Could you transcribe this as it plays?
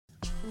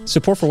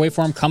Support for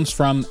Waveform comes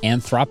from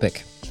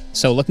Anthropic.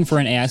 So looking for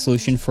an AI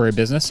solution for a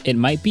business, it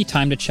might be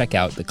time to check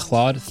out the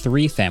Claude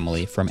 3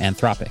 family from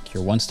Anthropic,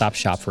 your one-stop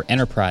shop for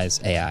enterprise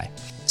AI.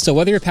 So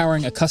whether you're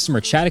powering a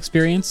customer chat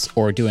experience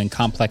or doing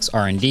complex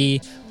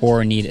R&D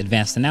or need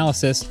advanced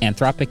analysis,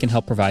 Anthropic can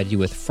help provide you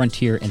with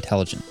frontier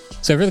intelligence.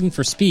 So if you're looking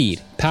for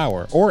speed,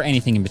 power, or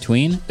anything in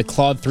between, the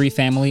Claude 3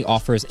 family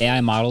offers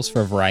AI models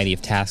for a variety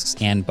of tasks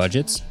and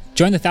budgets.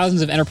 Join the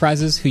thousands of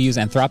enterprises who use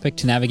Anthropic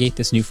to navigate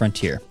this new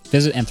frontier.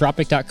 Visit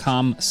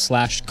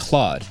anthropic.com/Claude,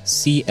 Claude,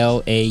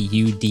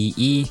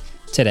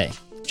 today.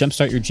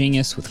 Jumpstart your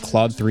genius with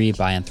Claude 3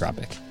 by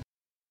Anthropic.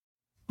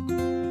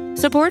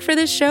 Support for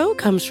this show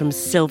comes from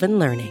Sylvan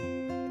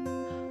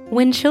Learning.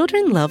 When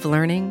children love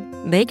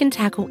learning, they can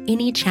tackle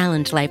any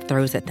challenge life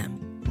throws at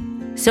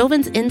them.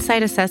 Sylvan's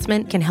Insight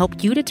Assessment can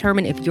help you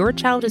determine if your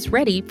child is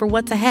ready for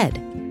what's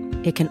ahead.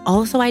 It can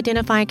also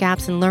identify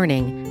gaps in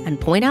learning and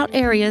point out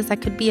areas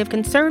that could be of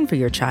concern for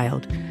your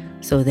child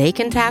so they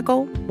can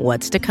tackle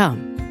what's to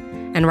come.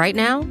 And right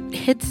now,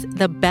 it's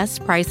the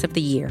best price of the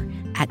year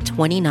at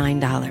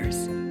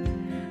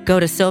 $29. Go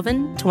to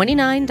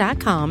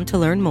sylvan29.com to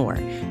learn more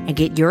and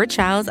get your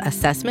child's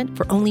assessment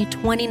for only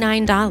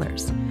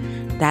 $29.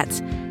 That's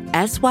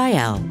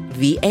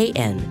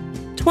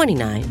SYLVAN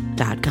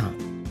 29.com.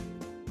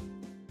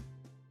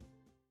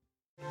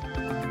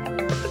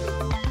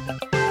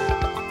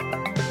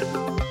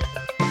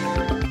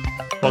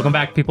 Welcome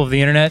back, people of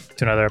the internet,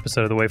 to another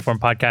episode of the Waveform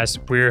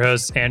Podcast. We're your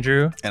hosts,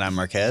 Andrew. And I'm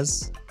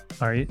Marquez.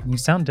 Are you? You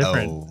sound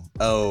different.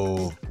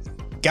 Oh.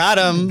 Got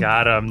him.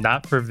 Got him.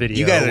 Not for video.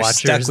 You guys are watchers,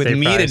 stuck with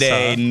me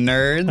today, saw.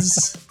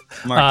 nerds.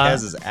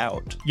 Marquez is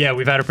out. Yeah,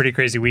 we've had a pretty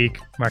crazy week.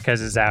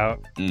 Marquez is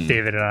out.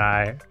 David and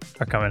I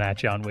are coming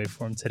at you on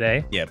Waveform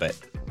today. Yeah, but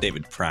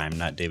David Prime,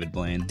 not David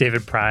Blaine.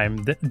 David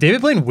Prime.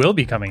 David Blaine will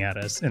be coming at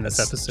us in this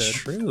episode.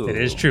 True. It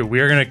is true. We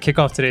are going to kick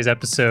off today's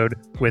episode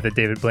with a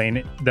David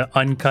Blaine, the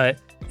uncut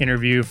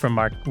interview from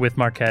with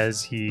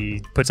Marquez.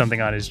 He put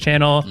something on his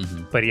channel,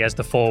 but he has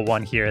the full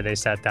one here. They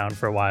sat down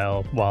for a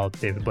while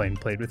David Blaine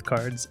played with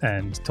cards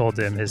and told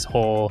him his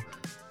whole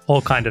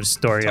kind of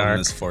story arc.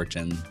 His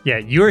fortune. Yeah,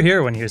 you were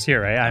here when he was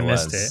here, right? I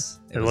missed it.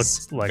 It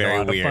looked like very a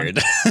lot weird.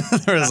 of fun.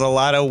 There was a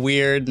lot of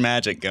weird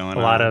magic going on.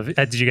 A lot of.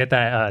 Did you get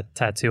that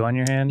tattoo on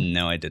your hand?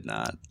 No, I did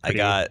not. I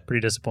got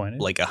pretty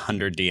disappointed. Like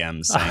 100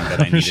 DMs saying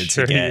that I needed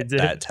sure to get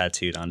that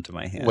tattooed onto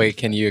my hand. Wait,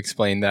 can you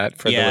explain that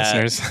for the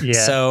listeners? Yeah.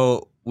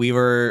 So we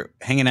were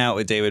hanging out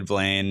with David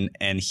Blaine,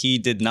 and he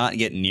did not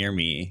get near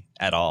me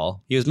at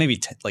all. He was maybe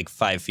like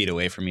 5 feet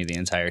away from me the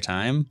entire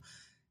time.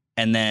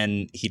 And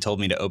then he told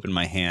me to open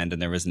my hand,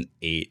 and there was an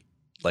 8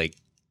 like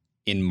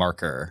in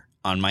marker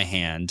on my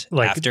hand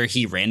after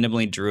he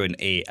randomly drew an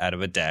 8 out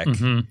of a deck.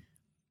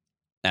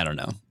 I don't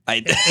know.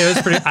 It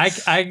was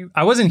pretty.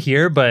 I wasn't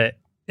here, but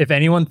if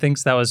anyone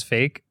thinks that was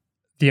fake,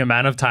 the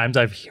amount of times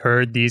I've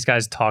heard these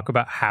guys talk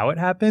about how it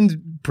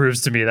happened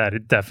proves to me that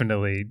it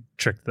definitely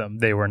tricked them.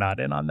 They were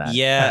not in on that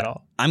at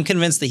all. I'm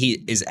convinced that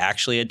he is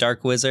actually a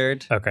dark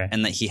wizard. Okay.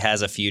 And that he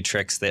has a few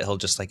tricks that he'll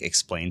just like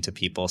explain to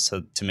people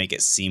so to make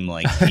it seem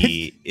like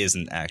he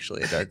isn't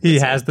actually a dark wizard. He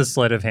has the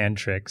sleight of hand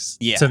tricks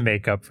to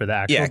make up for the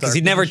actual Yeah, because he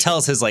dark never wizard.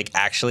 tells his like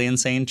actually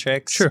insane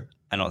tricks. Sure.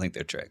 I don't think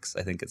they're tricks.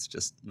 I think it's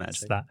just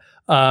magic. It's that.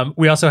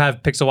 We also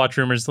have Pixel Watch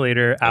rumors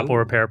later, Apple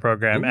Repair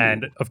Program,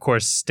 and of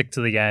course, stick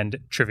to the end.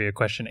 Trivia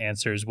question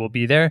answers will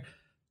be there.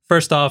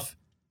 First off,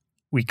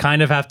 we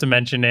kind of have to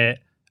mention it.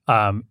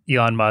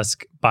 Elon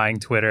Musk buying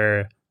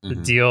Twitter. The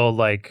deal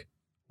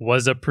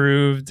was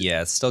approved.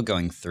 Yeah, it's still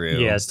going through.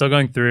 Yeah, it's still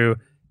going through.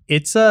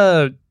 It's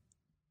a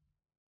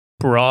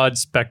broad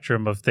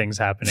spectrum of things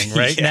happening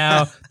right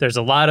now. There's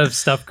a lot of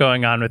stuff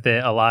going on with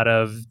it, a lot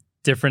of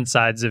different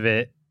sides of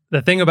it.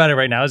 The thing about it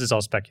right now is it's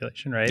all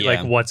speculation, right? Yeah.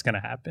 Like what's going to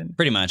happen.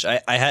 Pretty much. I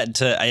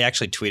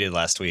actually tweeted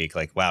last week,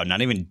 like, wow,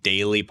 not even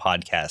daily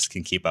podcasts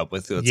can keep up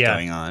with what's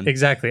going on.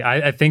 Exactly.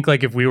 I think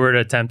like if we were to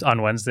attempt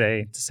on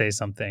Wednesday to say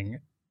something,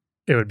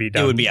 it would be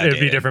done. It would be outdated. It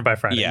would be different by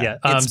Friday. Yeah.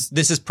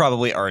 This is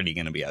probably already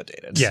going to be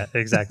outdated. Yeah,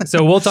 exactly.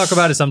 So we'll talk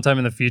about it sometime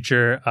in the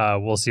future.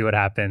 We'll see what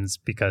happens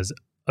because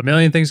a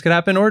million things could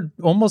happen or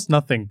almost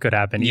nothing could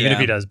happen, even if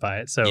he does buy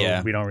it. So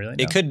we don't really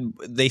know. It could.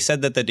 They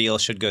said that the deal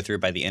should go through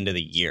by the end of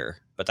the year,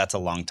 but that's a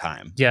long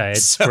time. Yeah,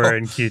 we're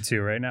in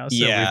Q2 right now, so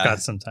we've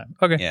got some time.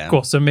 Okay,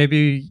 cool. So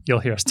maybe you'll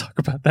hear us talk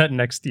about that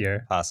next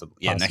year. Possibly.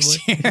 Yeah,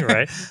 next year.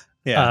 Right?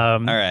 Yeah. All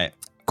right.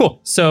 Cool.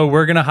 So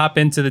we're going to hop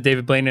into the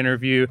David Blaine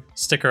interview.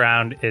 Stick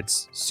around.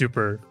 It's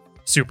super,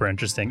 super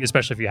interesting,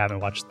 especially if you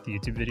haven't watched the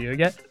YouTube video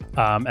yet.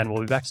 And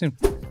we'll be back soon.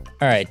 All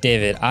right,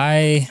 David,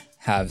 I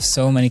have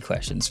so many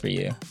questions for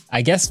you.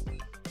 I guess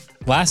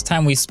last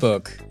time we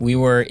spoke, we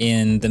were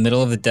in the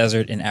middle of the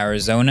desert in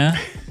Arizona.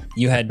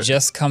 You had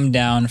just come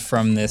down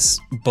from this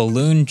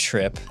balloon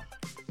trip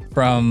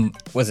from,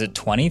 was it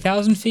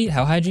 20,000 feet?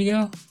 How high did you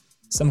go?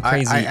 Some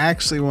crazy. I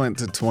actually went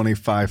to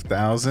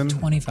 25,000.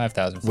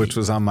 25,000 feet. Which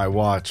was on my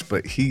watch,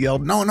 but he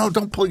yelled, no,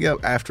 don't pull you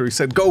up after he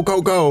said, go, go,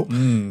 go.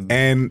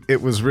 And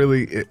it was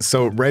really,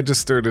 so it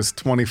registered as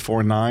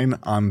 24.9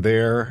 on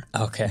there.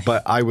 Okay.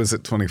 But I was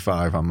at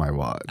 25 on my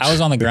watch. I was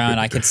on the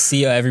ground. I could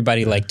see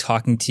everybody like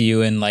talking to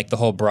you and like the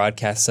whole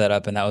broadcast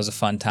setup, and that was a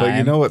fun time. But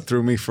you know what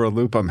threw me for a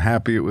loop? I'm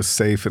happy it was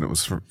safe, and it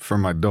was for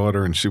my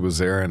daughter, and she was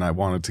there, and I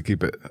wanted to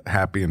keep it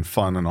happy and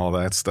fun and all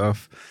that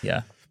stuff.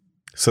 Yeah.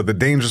 So the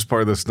dangerous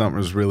part of the stunt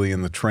was really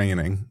in the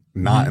training,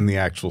 not in the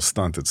actual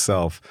stunt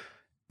itself.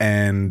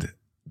 And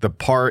the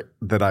part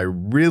that I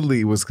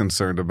really was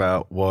concerned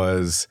about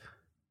was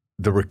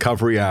the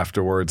recovery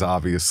afterwards,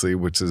 obviously,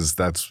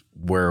 that's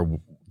where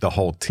the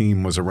whole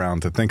team was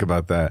around to think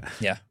about that.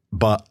 Yeah.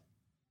 But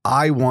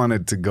I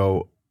wanted to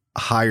go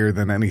higher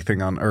than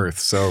anything on Earth.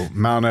 So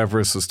Mount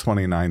Everest was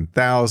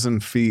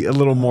 29,000 feet, a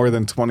little more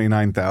than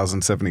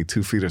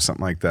 29,072 feet or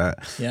something like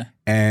that. Yeah.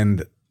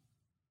 And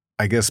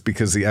I guess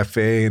because the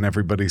FAA and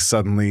everybody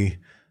suddenly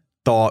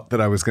thought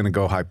that I was going to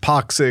go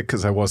hypoxic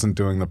because I wasn't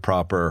doing the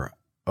proper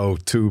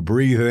O2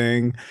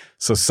 breathing.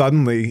 So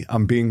suddenly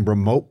I'm being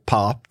remote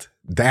popped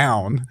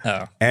down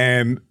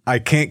and I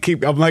can't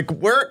keep, I'm like,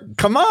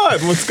 come on,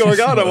 what's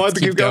going on? I want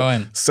to keep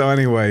going. So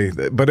anyway,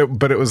 but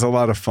it was a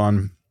lot of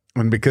fun.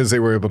 And because they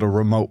were able to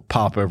remote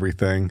pop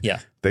everything,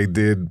 they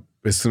did,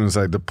 as soon as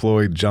I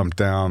deployed, jump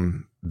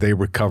down, they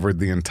recovered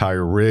the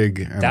entire rig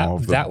and all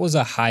of that was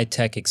a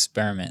high-tech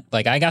experiment.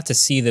 Like I got to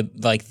see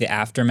the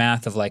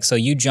aftermath of like, so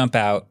you jump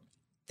out,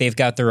 they've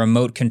got the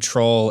remote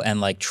control and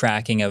like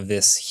tracking of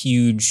this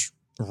huge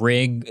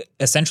rig,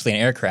 essentially an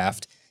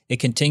aircraft. It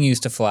continues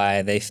to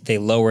fly. They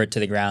lower it to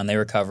the ground. They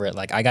recover it.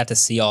 Like I got to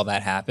see all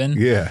that happen.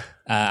 Yeah.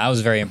 I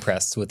was very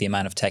impressed with the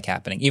amount of tech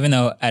happening, even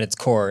though at its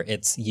core,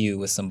 it's you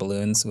with some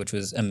balloons, which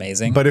was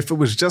amazing. But if it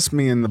was just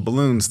me and the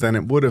balloons, then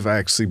it would have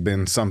actually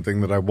been something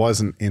that I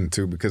wasn't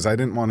into because I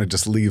didn't want to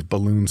just leave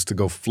balloons to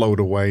go float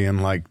away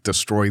and like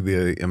destroy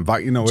the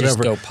environment, whatever.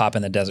 Just go pop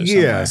in the desert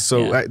somewhere. Yeah,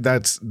 so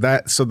that's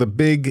that. So the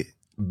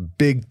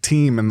big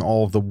team and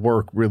all the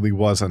work really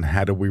was on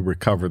how do we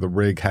recover the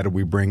rig? How do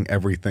we bring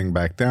everything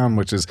back down?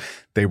 Which is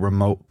they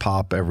remote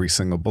pop every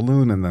single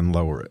balloon and then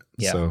lower it.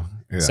 Yeah. So,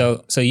 yeah.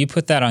 So you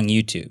put that on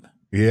YouTube.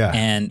 Yeah.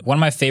 And one of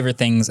my favorite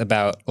things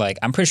about like,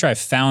 I'm pretty sure I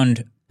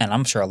found, and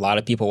I'm sure a lot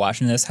of people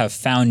watching this have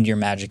found your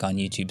magic on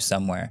YouTube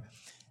somewhere.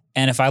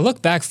 And if I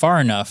look back far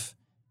enough,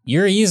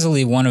 you're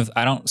easily one of,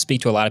 I don't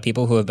speak to a lot of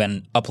people who have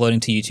been uploading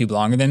to YouTube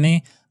longer than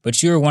me,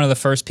 but you were one of the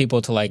first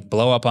people to like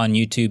blow up on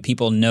YouTube.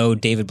 People know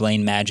David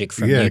Blaine magic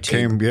from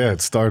YouTube.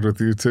 It started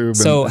with YouTube.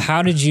 So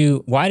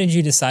why did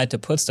you decide to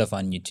put stuff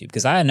on YouTube?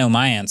 Because I know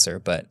my answer,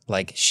 but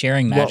like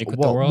sharing magic with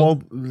the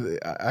world. Well,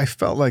 I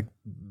felt like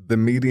the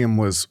medium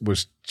was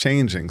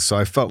changing. So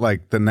I felt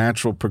like the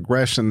natural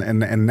progression,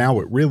 and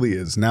now it really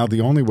is. Now the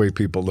only way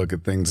people look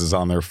at things is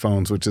on their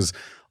phones, which is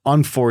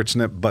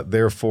unfortunate, but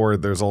therefore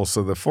there's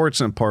also the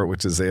fortunate part,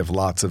 which is they have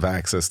lots of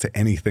access to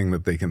anything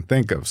that they can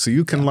think of. So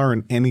you can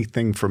learn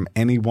anything from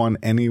anyone,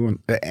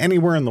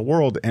 anywhere in the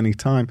world,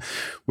 anytime,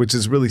 which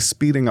is really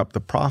speeding up the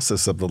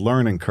process of the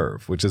learning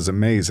curve, which is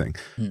amazing.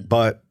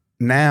 But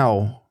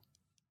now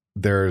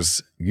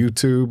there's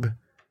YouTube,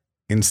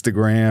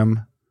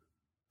 Instagram,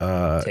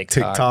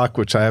 TikTok,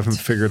 which I haven't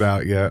figured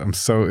out yet.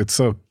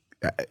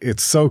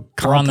 It's so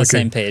complicated. We're on the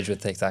same page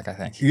with TikTok, I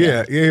think.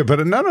 Yeah.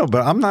 But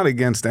but I'm not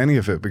against any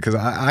of it because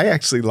I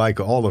actually like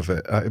all of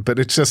it. But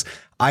it's just,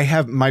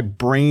 my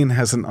brain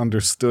hasn't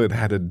understood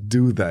how to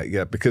do that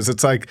yet because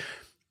it's like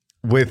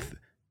with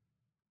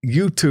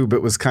YouTube,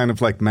 it was kind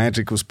of like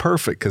magic was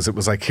perfect because it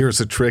was like,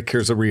 here's a trick,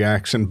 here's a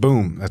reaction,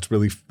 boom. That's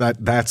really,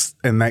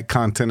 and that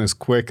content is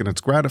quick and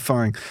it's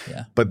gratifying.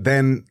 Yeah. But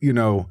then,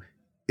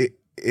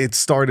 it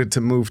started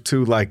to move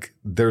to like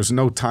there's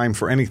no time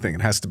for anything. It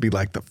has to be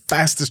like the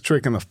fastest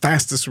trick and the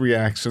fastest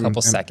reaction.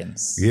 Couple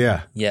seconds.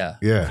 Yeah.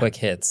 Quick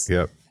hits.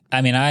 Yep.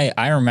 I mean,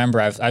 I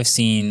remember I've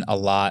seen a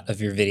lot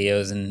of your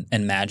videos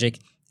and magic,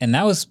 and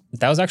that was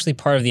actually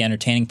part of the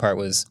entertaining part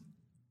was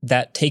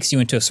that takes you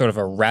into a sort of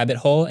a rabbit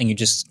hole and you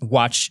just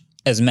watch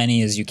as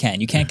many as you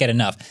can. You can't get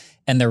enough.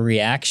 And the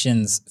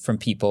reactions from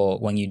people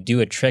when you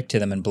do a trick to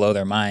them and blow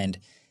their mind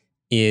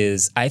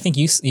is, I think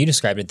you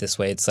described it this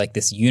way. It's like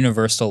this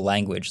universal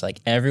language.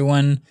 Like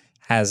everyone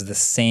has the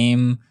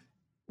same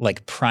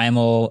like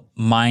primal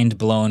mind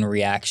blown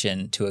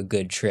reaction to a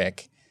good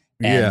trick.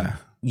 And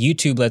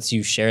YouTube lets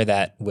you share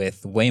that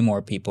with way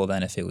more people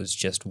than if it was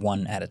just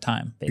one at a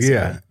time,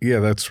 basically. Yeah,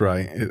 that's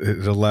right.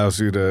 It allows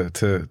you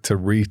to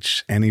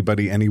reach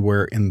anybody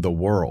anywhere in the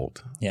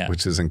world,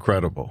 which is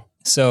incredible.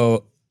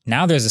 So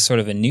now there's a sort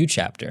of a new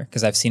chapter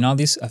because I've seen all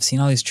these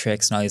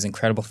tricks and all these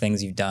incredible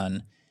things you've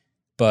done.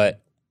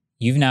 But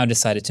you've now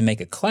decided to make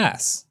a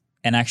class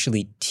and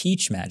actually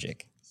teach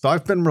magic. So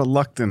I've been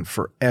reluctant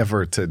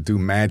forever to do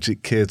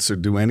magic kits or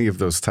do any of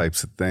those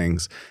types of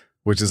things,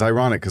 which is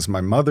ironic because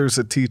my mother's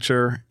a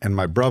teacher and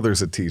my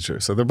brother's a teacher.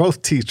 So they're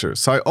both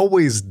teachers. So I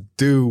always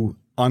do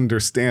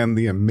understand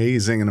the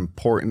amazing and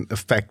important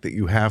effect that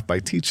you have by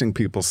teaching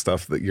people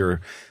stuff that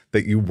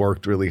that you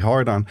worked really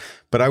hard on.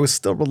 But I was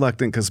still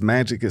reluctant because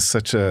magic is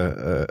such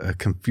a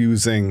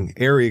confusing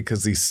area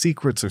because these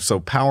secrets are so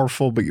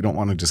powerful, but you don't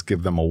want to just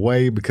give them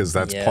away because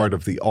that's part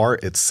of the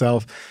art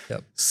itself.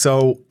 Yep.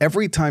 So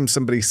every time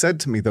somebody said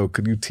to me, though,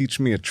 could you teach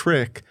me a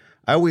trick?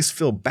 I always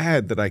feel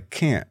bad that I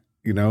can't.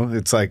 You know,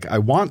 it's like, I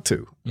want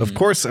to. Of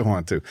course I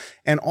want to.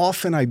 And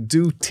often I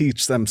do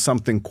teach them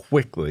something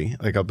quickly.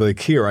 Like I'll be like,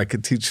 here, I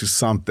could teach you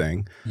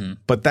something,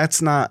 but that's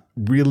not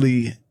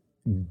really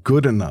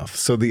good enough.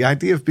 So the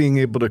idea of being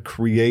able to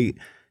create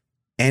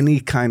any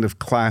kind of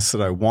class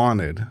that I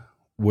wanted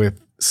with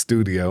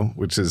Studio,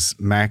 which is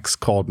Max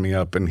called me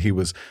up and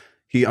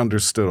he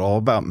understood all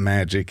about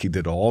magic. He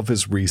did all of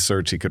his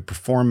research. He could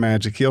perform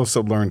magic. He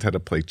also learned how to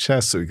play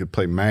chess so he could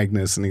play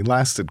Magnus, and he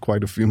lasted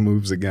quite a few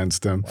moves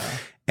against him. Wow.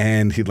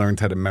 And he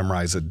learned how to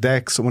memorize a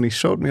deck. So when he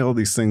showed me all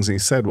these things, and he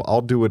said, well,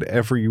 I'll do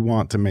whatever you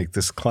want to make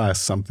this class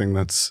something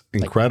that's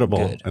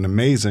incredible and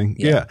amazing.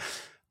 Yeah.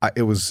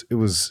 It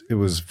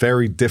was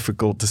very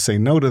difficult to say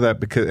no to that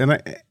because,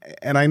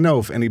 and I know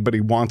if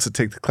anybody wants to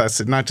take the class,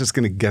 they're not just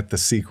going to get the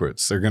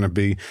secrets.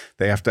 They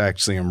have to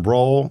actually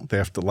enroll. They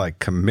have to like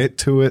commit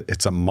to it.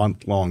 It's a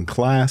month-long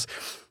class.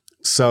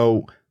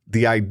 So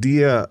the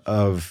idea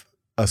of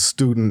a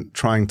student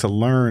trying to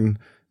learn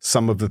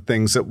some of the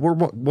things that were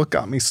what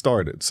got me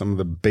started, some of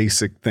the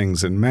basic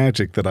things in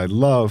magic that I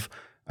love,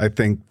 I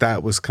think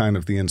that was kind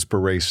of the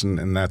inspiration,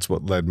 and that's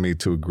what led me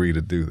to agree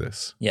to do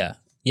this. Yeah.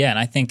 Yeah, and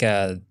I think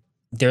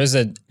there's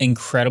an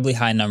incredibly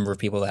high number of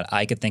people that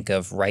I could think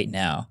of right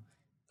now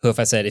who, if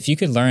I said, if you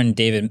could learn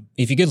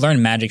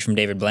magic from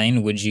David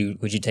Blaine, would you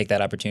take that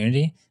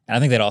opportunity? And I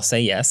think they'd all say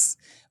yes,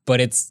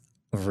 but it's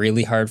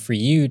really hard for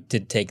you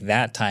to take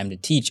that time to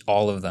teach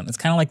all of them. It's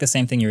kind of like the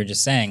same thing you were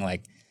just saying,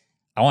 like,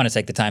 I want to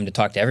take the time to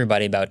talk to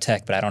everybody about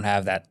tech, but I don't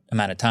have that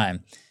amount of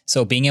time.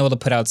 So being able to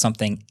put out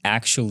something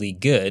actually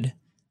good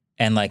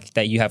and like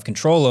that you have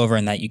control over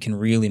and that you can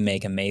really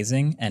make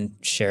amazing and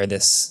share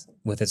this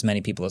with as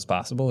many people as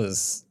possible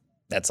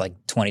that's like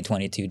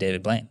 2022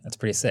 David Blaine. That's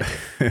pretty sick.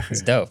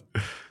 It's dope.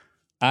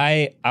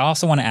 I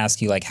also want to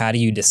ask you, like, how do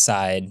you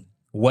decide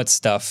what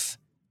stuff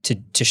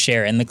to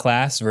share in the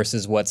class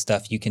versus what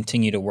stuff you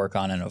continue to work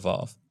on and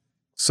evolve?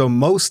 So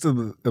most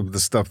of the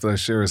stuff that I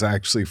share is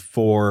actually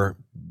for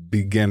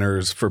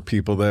beginners, for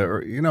people that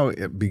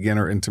are,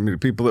 beginner,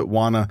 intermediate, people that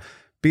want to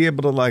be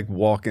able to like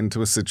walk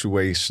into a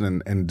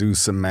situation and do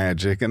some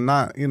magic and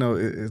not,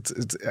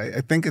 I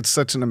think it's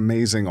such an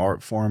amazing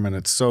art form, and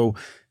it's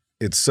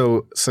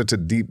such a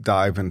deep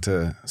dive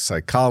into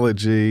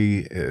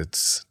psychology.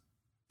 It's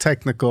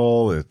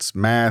technical, it's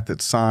math,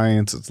 it's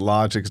science, it's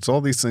logic, it's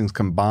all these things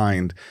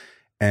combined,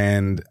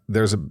 and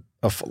there's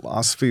a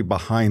philosophy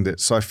behind it.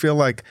 So I feel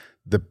like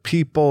the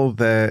people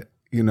that,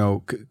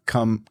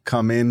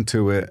 come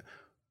into it,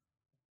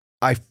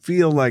 I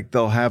feel like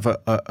they'll have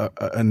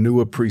a new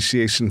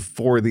appreciation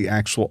for the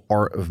actual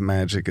art of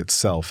magic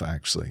itself,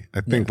 actually. I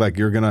think like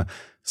you're going to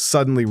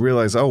suddenly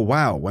realize, oh,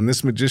 wow, when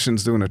this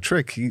magician's doing a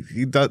trick,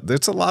 he does,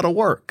 it's a lot of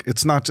work.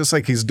 It's not just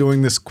like he's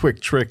doing this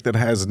quick trick that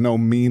has no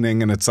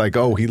meaning and it's like,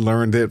 oh, he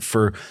learned it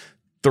for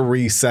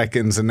 3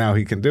 seconds and now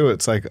he can do it.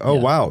 It's like, oh,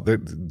 wow,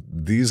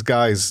 these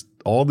guys,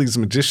 all these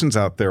magicians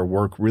out there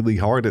work really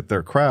hard at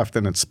their craft,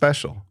 and it's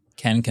special.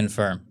 Can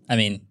confirm. I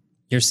mean,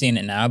 you're seeing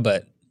it now,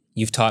 but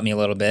you've taught me a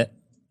little bit.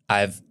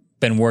 I've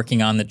been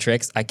working on the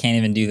tricks. I can't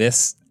even do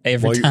this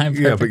every time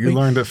perfectly. Yeah, but you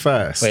learned it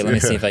fast. Wait, let me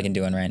see if I can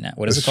do one right now.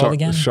 What is it called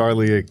again?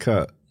 Charlier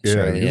cut. Yeah,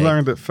 Charlier. You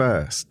learned it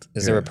fast.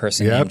 Is there a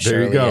person named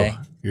Charlier?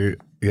 There you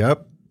go.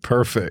 Yep.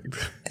 Perfect.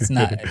 It's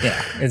not.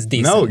 Yeah, it's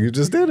decent. No, you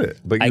just did it,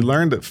 but you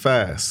learned it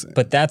fast.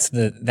 But that's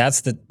the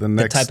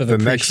type of appreciation.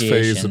 The next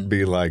phase would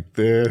be like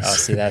this. Oh,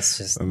 see, that's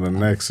just. And the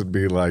next would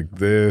be like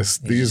this.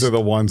 These are the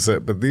ones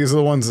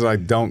that I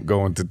don't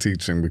go into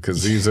teaching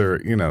because these are,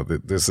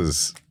 this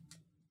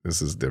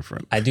is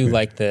different. I do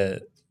like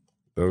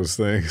those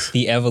things.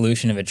 The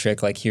evolution of a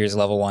trick. Like, here's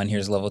level 1,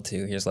 here's level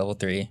 2, here's level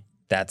 3.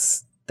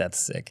 That's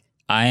sick.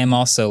 I am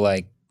also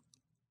like,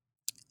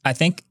 I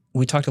think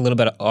we talked a little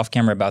bit off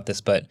camera about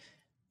this, but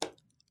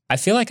I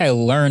feel like I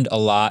learned a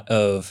lot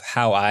of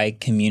how I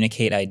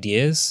communicate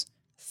ideas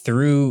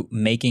through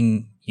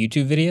making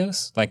YouTube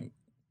videos, like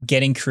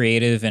getting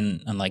creative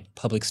and like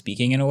public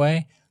speaking in a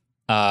way.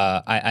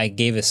 I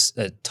gave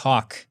a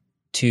talk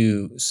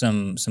to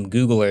some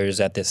Googlers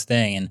at this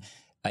thing,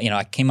 and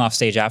I came off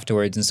stage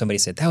afterwards and somebody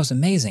said, that was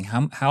amazing.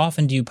 How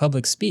often do you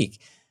public speak?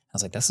 I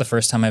was like, that's the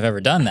first time I've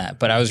ever done that.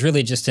 But I was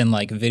really just in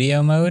like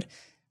video mode.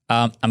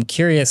 I'm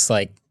curious,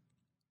 like,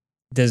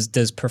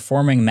 does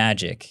performing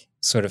magic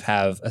sort of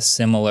have a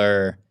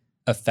similar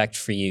effect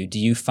for you? Do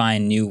you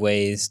find new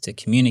ways to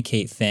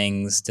communicate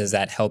things? Does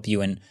that help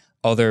you in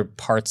other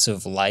parts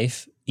of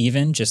life,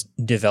 even just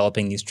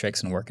developing these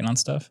tricks and working on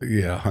stuff?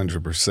 Yeah,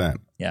 100%.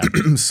 Yeah.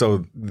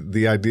 So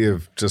the idea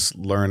of just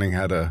learning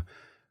how to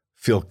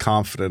feel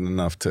confident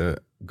enough to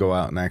go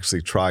out and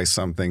actually try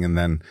something, and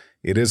then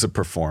it is a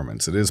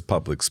performance. It is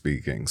public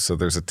speaking. So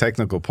there's a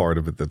technical part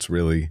of it that's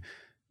really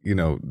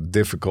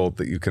difficult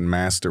that you can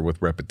master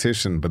with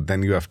repetition, but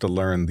then you have to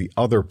learn the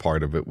other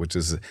part of it, which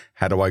is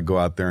how do I go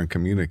out there and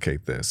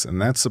communicate this?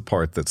 And that's the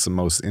part that's the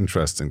most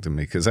interesting to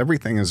me, because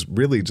everything is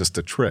really just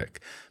a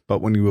trick. But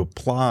when you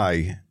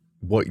apply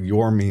what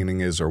your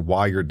meaning is or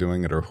why you're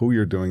doing it or who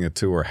you're doing it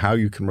to or how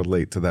you can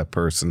relate to that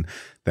person,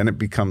 then it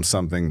becomes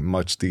something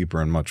much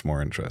deeper and much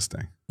more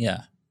interesting.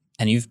 Yeah.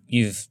 And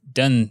you've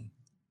done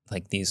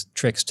like these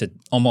tricks to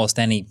almost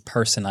any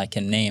person I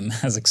can name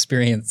has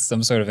experienced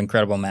some sort of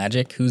incredible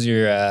magic. Who's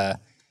your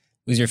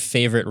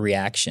favorite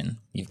reaction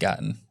you've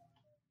gotten?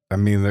 I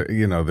mean,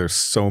 there's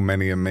so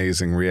many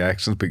amazing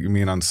reactions, but you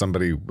mean on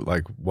somebody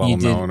like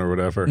well-known or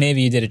whatever?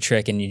 Maybe you did a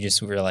trick and you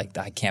just were like,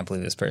 I can't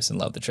believe this person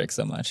loved the trick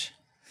so much.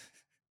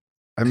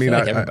 I mean,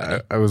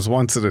 I was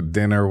once at a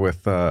dinner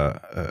with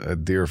a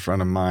dear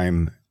friend of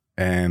mine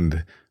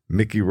and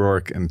Mickey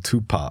Rourke and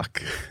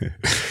Tupac.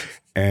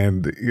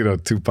 And,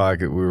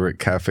 Tupac, we were at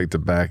Cafe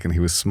Tabac and he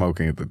was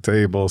smoking at the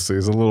table. So he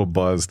was a little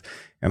buzzed.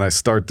 And I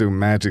start doing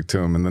magic to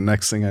him. And the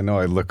next thing I know,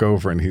 I look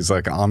over and he's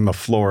like on the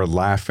floor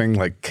laughing,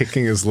 like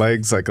kicking his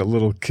legs like a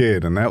little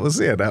kid. And that was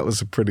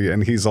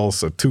and he's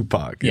also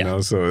Tupac, you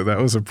know, so that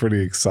was a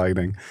pretty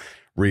exciting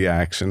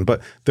reaction.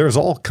 But there's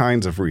all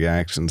kinds of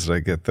reactions that I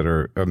get that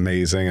are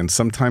amazing. And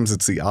sometimes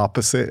it's the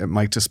opposite. It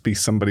might just be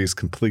somebody's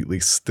completely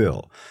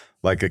still.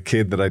 Like a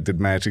kid that I did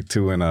magic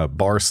to in a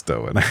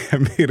Barstow, and I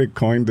made a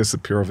coin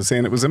disappear off his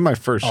hand. It was in my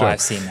first show. Oh,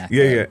 I've seen that.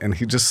 Yeah. And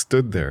he just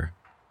stood there.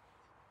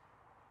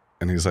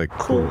 And he's like,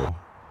 cool.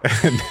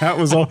 And that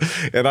was all.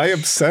 And I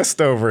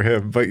obsessed over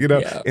him. But,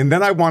 and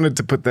then I wanted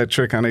to put that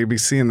trick on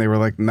ABC, and they were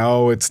like,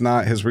 no, it's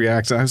not his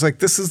reaction. I was like,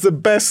 this is the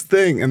best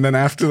thing. And then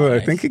after that, I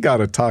think he got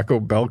a Taco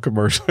Bell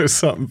commercial or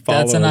something.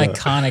 That's an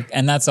iconic,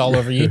 and that's all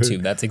over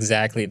YouTube. That's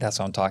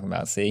what I'm talking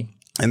about. See?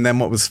 And then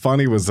what was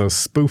funny was those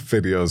spoof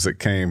videos that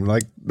came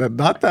like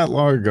not that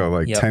long ago,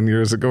 like 10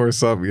 years ago or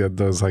something. You had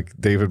those like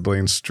David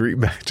Blaine street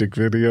magic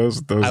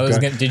videos.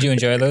 Did you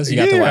enjoy those? You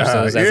got to watch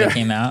those as they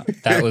came out.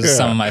 That was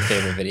some of my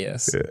favorite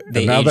videos.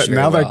 Yeah.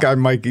 Now that guy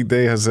Mikey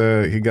Day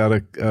got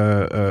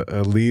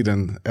a lead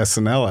in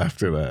SNL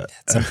after that.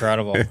 That's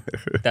incredible.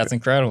 That's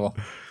incredible.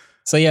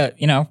 So yeah,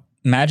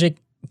 magic.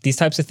 These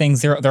types of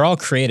things, they're all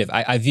creative.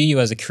 I view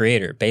you as a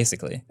creator,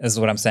 basically, is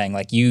what I'm saying.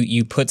 Like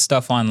you put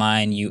stuff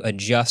online, you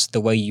adjust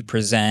the way you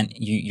present,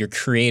 you're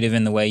creative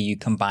in the way you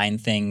combine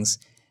things,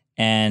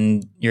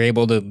 and you're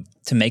able to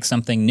make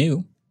something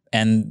new.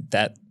 And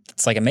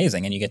that's like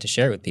amazing. And you get to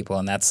share it with people.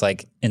 And that's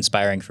like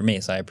inspiring for me.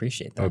 So I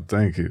appreciate that. Oh,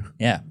 thank you.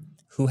 Yeah.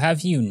 Who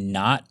have you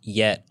not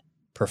yet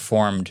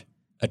performed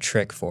a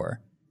trick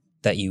for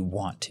that you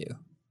want to?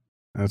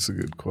 That's a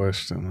good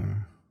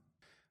question.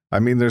 I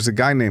mean, there's a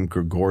guy named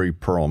Grigory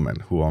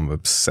Perlman who I'm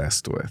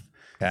obsessed with.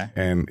 Okay.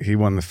 And he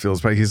won the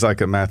Fields Prize. He's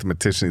like a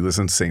mathematician. He lives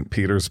in St.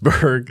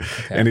 Petersburg.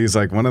 Okay. And he's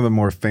like one of the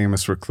more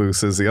famous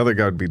recluses. The other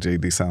guy would be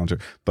J.D. Salinger.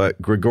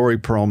 But Grigory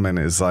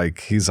Perlman is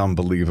like, he's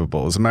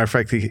unbelievable. As a matter of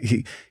fact,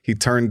 he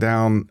turned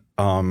down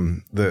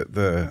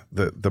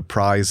the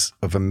prize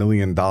of $1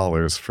 million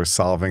for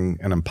solving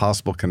an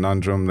impossible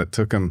conundrum that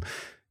took him,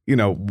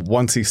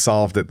 once he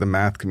solved it, the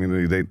math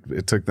community,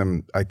 it took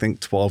them, I think,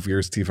 12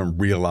 years to even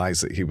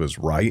realize that he was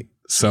right.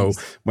 So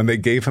when they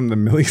gave him the $1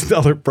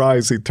 million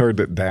prize, he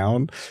turned it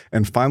down.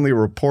 And finally, a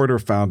reporter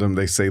found him,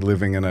 they say,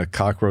 living in a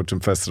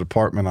cockroach-infested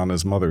apartment on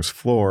his mother's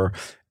floor.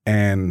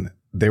 And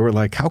they were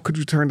like, how could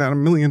you turn down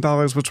 $1 million?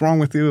 What's wrong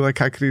with you? Like,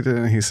 how could he do it?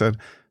 And he said,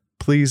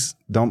 please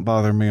don't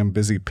bother me. I'm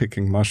busy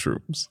picking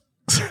mushrooms.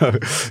 So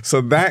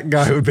that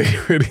guy would be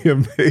pretty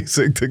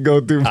amazing to go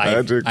do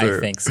magic.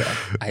 I think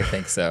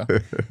so.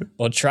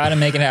 We'll try to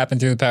make it happen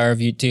through the power of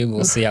YouTube.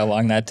 We'll see how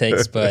long that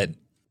takes. But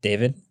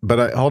David?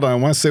 But hold on. I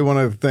want to say one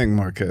other thing,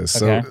 Marquez.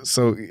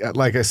 So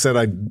like I said,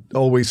 I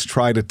always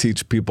try to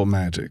teach people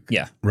magic.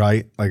 Yeah.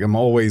 Right? Like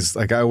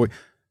the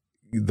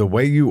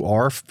way you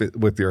are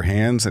with your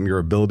hands and your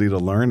ability to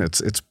learn,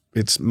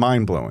 it's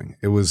mind-blowing.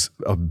 It was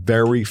a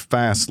very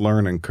fast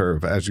learning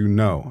curve, as you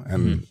know,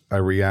 and I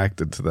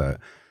reacted to that.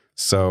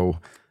 So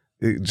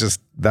I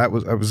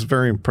was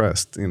very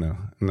impressed,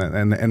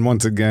 and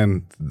once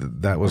again,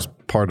 that was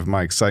part of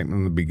my excitement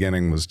in the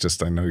beginning was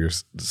just, I know you're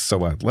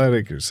so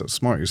athletic, you're so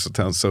smart, you're so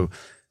talented. So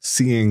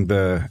seeing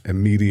the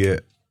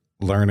immediate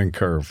learning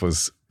curve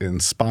was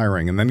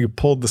inspiring. And then you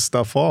pulled the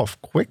stuff off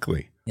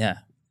quickly. Yeah.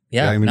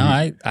 Yeah,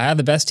 I had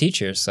the best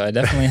teachers, so I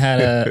definitely had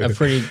a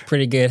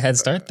pretty good head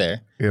start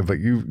there. Yeah, but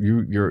you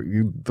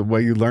the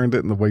way you learned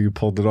it and the way you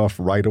pulled it off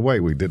right away.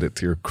 We did it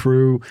to your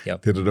crew,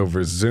 did it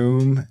over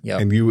Zoom,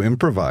 and you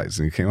improvised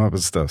and you came up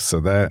with stuff. So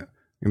that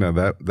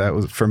that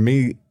was, for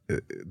me,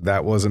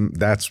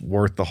 that's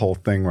worth the whole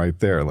thing right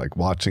there. Like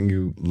watching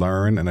you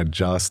learn and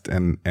adjust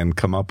and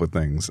come up with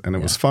things, and it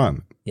was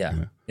fun.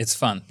 Yeah. It's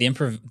fun. The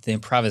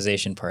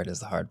improvisation part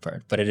is the hard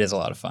part, but it is a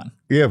lot of fun.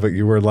 Yeah, but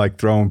you were like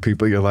throwing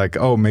people. You're like,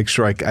 oh, make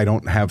sure I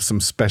don't have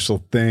some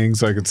special thing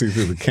so I can see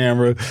through the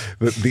camera,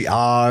 the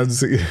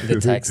odds. The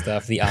tech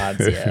stuff, the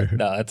odds, yeah.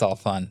 No, it's all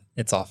fun.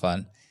 It's all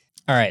fun.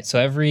 All right, so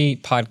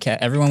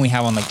everyone we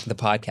have on the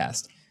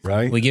podcast,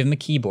 right? We give them a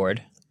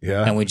keyboard,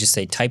 and we just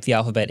say type the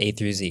alphabet A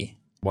through Z.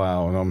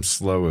 Wow, and I'm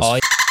slow as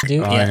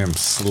do? I am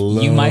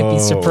slow. You might be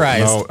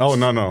surprised. No. Oh,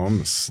 no.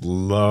 I'm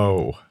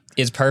slow.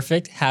 Is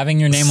perfect.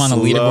 Having your name on the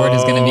leaderboard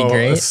is going to be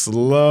great.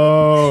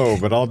 Slow,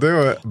 but I'll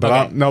do it.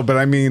 But Okay. but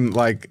I mean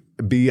like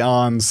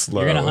beyond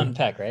slow. You're going to hunt and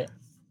peck, right?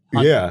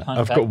 Yeah, hunt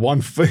of peck?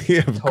 course.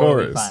 Of Totally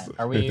course. fine.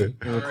 Are we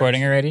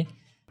recording already?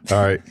 All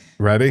right,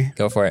 ready?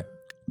 Go for it.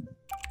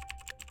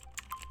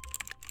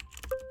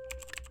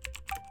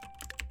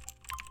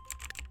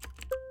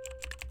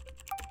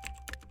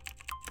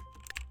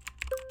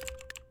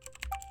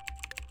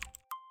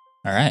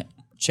 All right.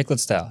 Chiclet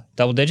style.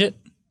 Double digit?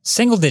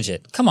 Single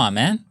digit. Come on,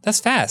 man. That's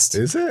fast.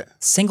 Is it?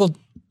 Single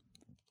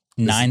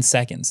 9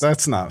 seconds.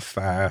 That's not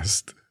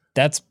fast.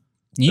 That's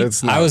you.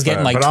 That's not I was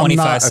getting fast. like But I'm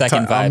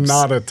 25-second vibes. I'm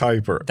not a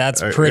typer.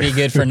 That's pretty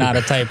good for not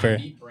a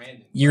typer.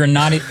 You're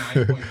not.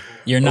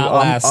 You're not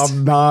last.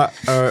 I'm not.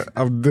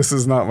 This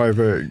is not my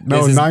thing.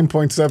 No,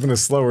 9.7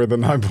 is slower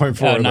than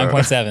 9.4. Oh,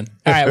 9.7.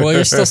 All right. Well,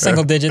 you're still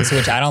single digits,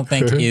 which I don't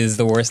think is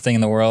the worst thing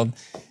in the world.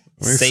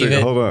 Let me Save see.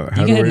 it. Hold on.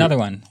 You can hit another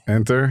one.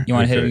 Enter. You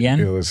want to hit it again?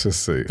 Yeah, let's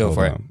just see. Go Hold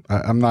for it. on.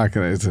 I'm not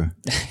gonna. It's a.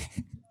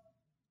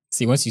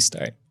 See, once you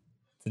start,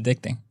 it's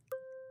addicting.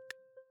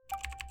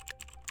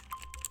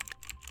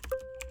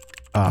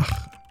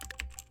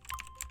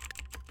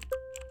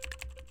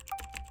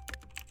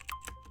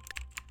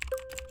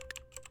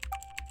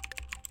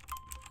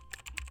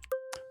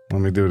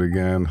 Let me do it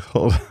again.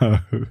 Hold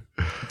on.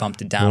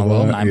 Bumped it down Hold a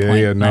little. on.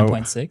 Yeah, no.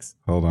 9.6.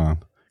 Hold on.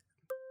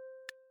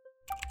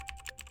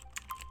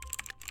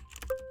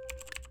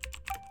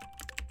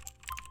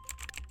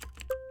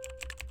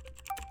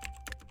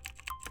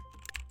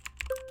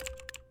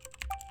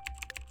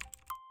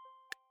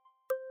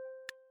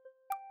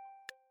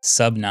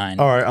 Sub 9.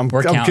 All right, I'm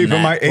counting keeping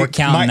that. my We're 8.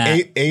 counting My that.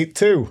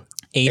 882.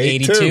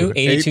 882.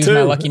 82 is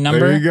my lucky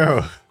number. There you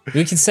go.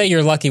 We can say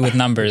you're lucky with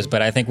numbers,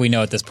 but I think we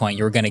know at this point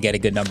you're going to get a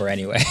good number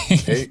anyway.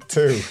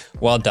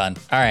 8-2. Well done.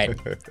 All right.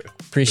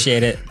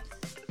 Appreciate it.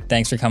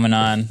 Thanks for coming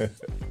on.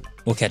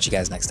 We'll catch you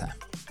guys next time.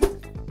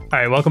 All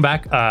right, welcome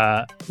back.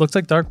 Looks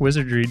like dark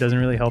wizardry doesn't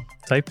really help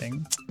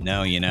typing.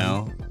 No,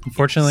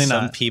 Unfortunately,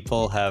 some not.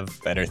 people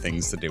have better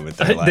things to do with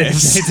their They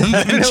lives. than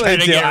definitely trying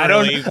to do. get I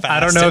really don't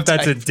fast know at if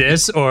that's a typing.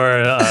 diss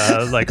or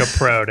like a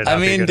pro to not I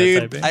be mean, good at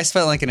dude, typing. I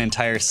spent like an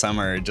entire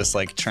summer just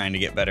like trying to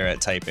get better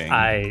at typing.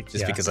 Yeah.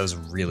 Because I was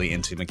really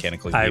into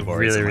mechanical I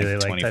keyboards really, in like really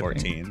like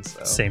 2014.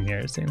 So. Same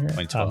here.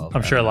 2012,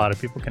 I'm sure a I don't lot of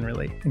people can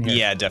relate. in here.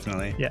 Yeah,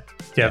 definitely. Yeah.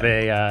 Do you have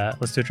a,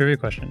 let's do a trivia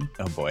question.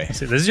 Oh boy.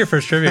 So this is your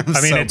first trivia.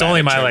 I mean, so it's bad only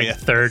at my trivia. like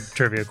third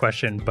trivia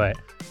question, but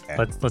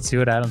let's see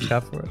what Adam's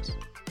got for us.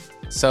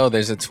 So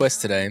there's a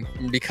twist today.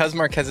 Because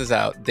Marquez is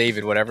out,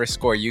 David, whatever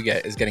score you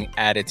get is getting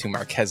added to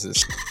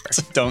Marquez's.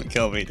 Don't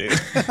kill me, dude.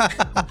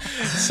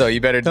 So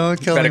you better Don't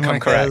kill better me, come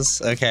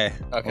Marquez. Okay.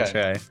 Okay. We'll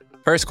try.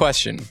 First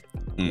question.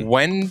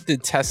 When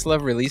did Tesla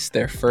release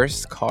their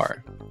first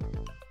car?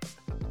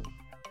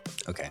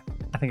 Okay.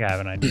 I think I have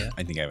an idea.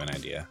 I think I have an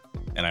idea.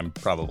 And I'm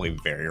probably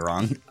very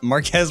wrong.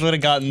 Marquez would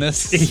have gotten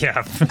this.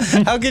 Yeah.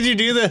 How could you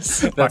do this?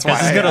 That's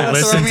Marquez is why gonna I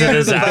listen throw me to under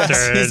this the bus.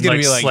 after He's and gonna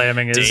like be like,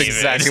 slamming his David.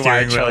 exactly why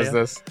I steering wheel. chose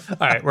this. All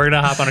right, we're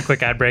gonna hop on a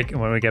quick ad break, and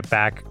when we get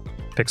back,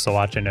 Pixel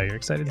Watch. I know you're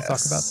excited to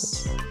talk about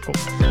this. Cool.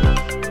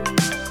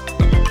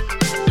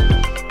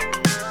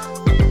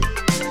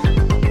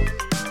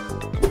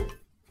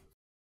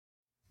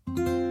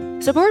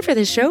 Support for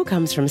this show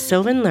comes from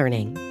Sylvan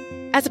Learning.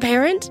 As a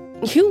parent,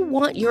 you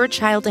want your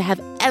child to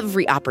have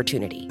every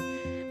opportunity,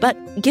 but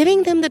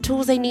giving them the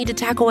tools they need to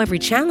tackle every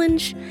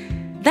challenge,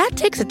 that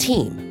takes a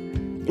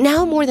team.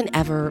 Now more than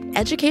ever,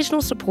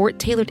 educational support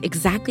tailored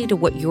exactly to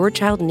what your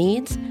child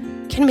needs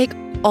can make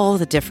all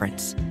the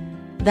difference.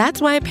 That's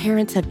why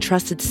parents have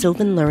trusted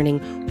Sylvan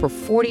Learning for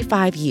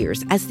 45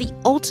 years as the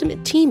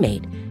ultimate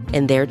teammate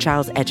in their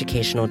child's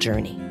educational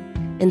journey,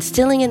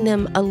 instilling in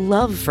them a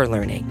love for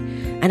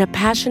learning and a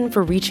passion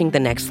for reaching the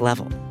next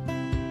level.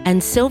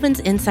 And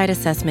Sylvan's Insight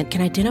Assessment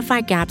can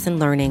identify gaps in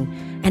learning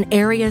and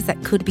areas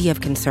that could be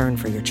of concern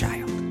for your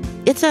child.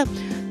 It's a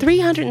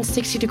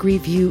 360-degree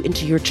view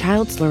into your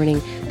child's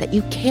learning that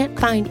you can't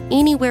find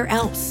anywhere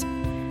else,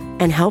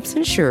 and helps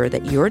ensure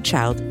that your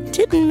child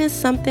didn't miss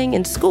something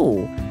in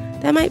school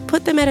that might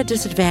put them at a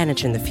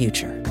disadvantage in the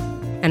future.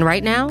 And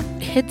right now,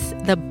 it's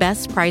the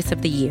best price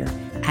of the year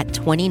at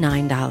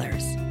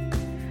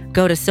 $29.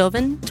 Go to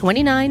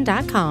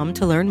sylvan29.com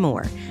to learn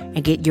more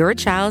and get your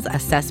child's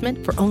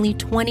assessment for only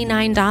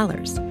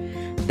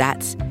 $29.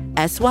 That's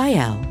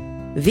SYLVAN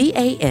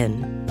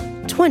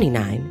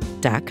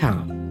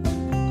 29.com.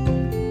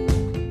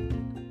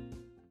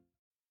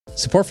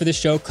 Support for this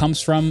show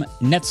comes from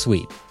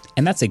NetSuite,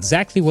 and that's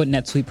exactly what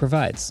NetSuite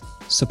provides,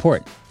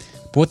 support.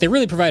 But what they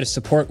really provide is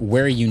support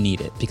where you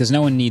need it, because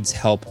no one needs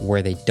help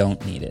where they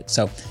don't need it.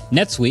 So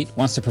NetSuite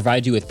wants to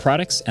provide you with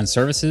products and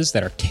services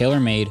that are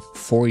tailor-made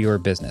for your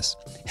business.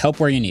 Help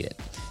where you need it.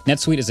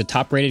 NetSuite is a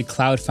top-rated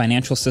cloud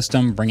financial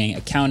system bringing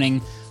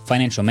accounting,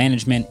 financial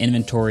management,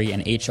 inventory,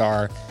 and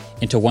HR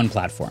into one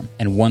platform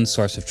and one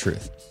source of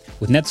truth.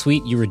 With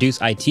NetSuite, you reduce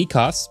IT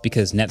costs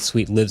because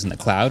NetSuite lives in the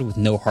cloud with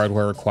no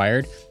hardware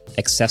required,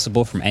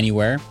 accessible from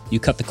anywhere. You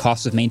cut the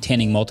cost of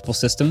maintaining multiple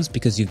systems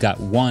because you've got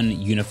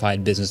one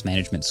unified business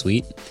management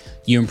suite.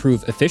 You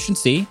improve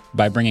efficiency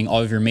by bringing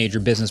all of your major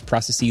business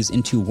processes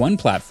into one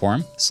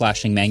platform,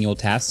 slashing manual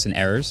tasks and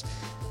errors.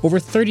 Over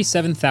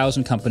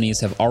 37,000 companies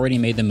have already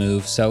made the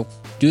move, so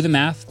do the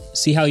math,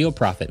 see how you'll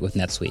profit with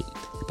NetSuite.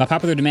 By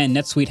popular demand,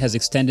 NetSuite has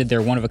extended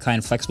their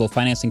one-of-a-kind flexible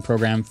financing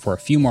program for a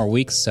few more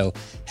weeks, so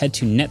head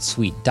to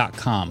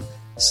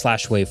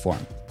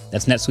netsuite.com/waveform.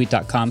 That's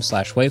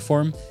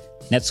netsuite.com/waveform,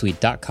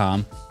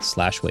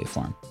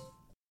 netsuite.com/waveform.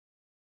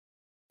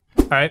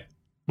 All right,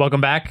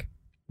 welcome back.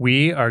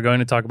 We are going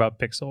to talk about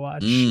Pixel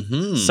Watch,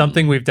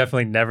 something we've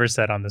definitely never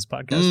said on this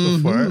podcast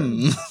before.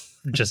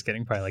 Just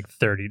kidding, probably like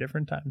 30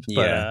 different times.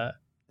 But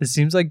this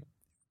seems like,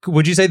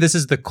 would you say this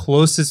is the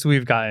closest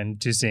we've gotten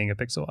to seeing a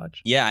Pixel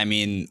Watch? Yeah, I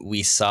mean,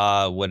 we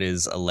saw what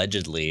is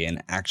allegedly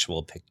an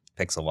actual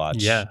Pixel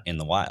Watch in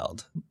the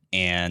wild.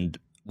 And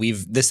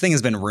this thing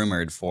has been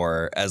rumored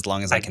for as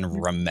long as I can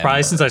remember.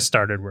 Probably since I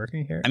started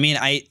working here. I mean,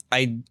 I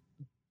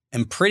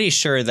am pretty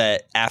sure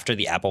that after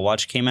the Apple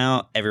Watch came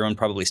out, everyone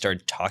probably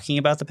started talking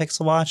about the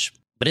Pixel Watch.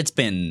 But it's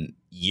been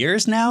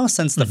years now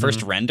since the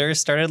first renders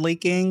started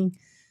leaking.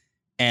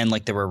 And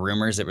like there were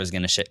rumors it was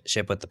going to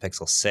ship with the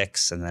Pixel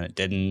 6 and then it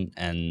didn't.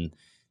 And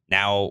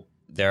now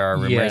there are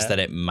rumors that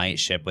it might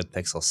ship with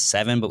Pixel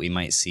 7, but we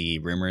might see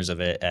rumors of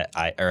it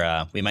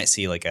we might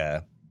see like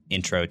a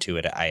intro to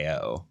it at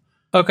I.O.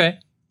 Okay.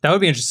 That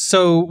would be interesting.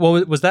 So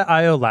was that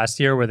I.O.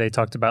 last year where they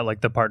talked about like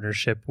the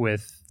partnership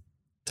with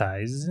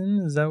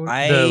Tizen? Is that what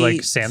the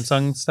like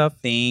Samsung stuff?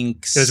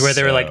 Think it was where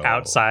they were like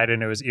outside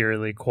and it was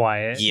eerily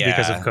quiet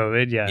because of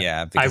COVID.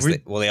 Yeah, because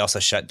they also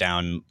shut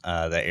down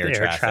the air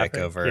traffic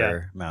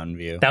over Mountain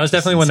View. That was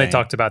definitely when they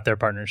talked about their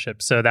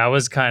partnership. So that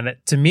was kind of,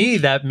 to me,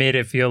 that made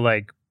it feel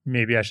like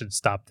maybe I should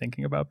stop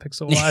thinking about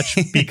Pixel Watch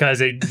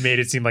because it made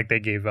it seem like they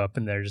gave up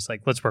and they're just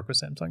like, let's work with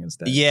Samsung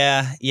instead.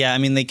 Yeah. I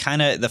mean,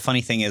 the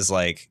funny thing is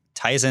like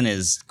Tizen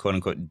is quote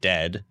unquote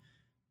dead,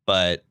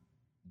 but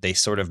they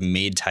sort of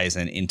made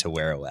Tizen into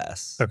Wear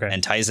OS. Okay.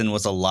 And Tizen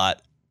was a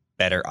lot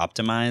better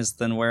optimized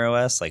than Wear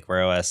OS. Like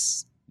Wear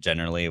OS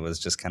generally was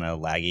just kind of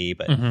laggy,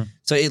 but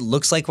so it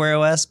looks like Wear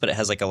OS, but it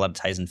has like a lot of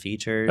Tizen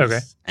features. Okay.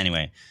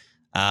 Anyway,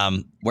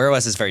 Wear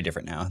OS is very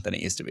different now than it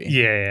used to be.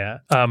 Yeah.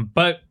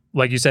 But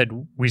like you said,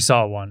 we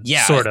saw one,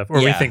 sort of,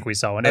 or we think we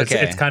saw one.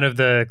 It's kind of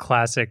the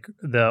classic,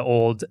 the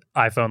old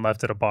iPhone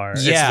left at a bar.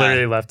 Yeah. It's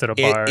literally left at a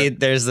bar.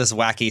 There's this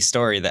wacky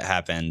story that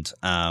happened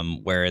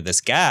where this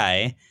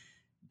guy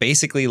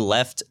basically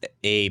left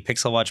a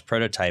Pixel Watch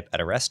prototype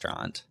at a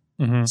restaurant.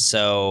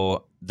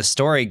 So the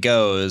story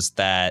goes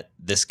that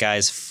this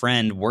guy's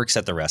friend works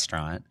at the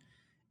restaurant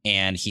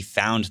and he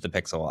found the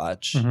Pixel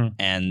Watch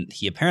and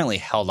he apparently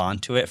held on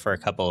to it for a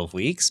couple of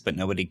weeks, but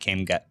nobody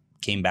came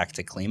back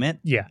to claim it.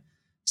 Yeah.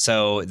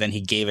 So then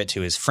he gave it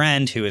to his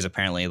friend, who is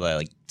apparently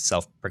like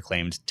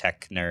self-proclaimed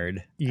tech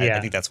nerd. Yeah.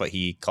 I think that's what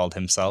he called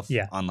himself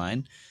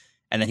online.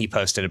 And then he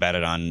posted about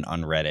it on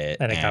Reddit.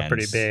 And it got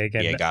pretty big.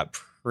 And it got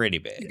pretty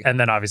big. And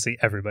then obviously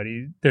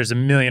there's a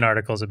million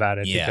articles about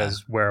it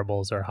because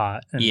wearables are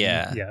hot. And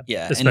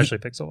especially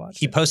Pixel Watch.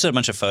 He posted a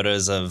bunch of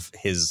photos of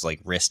his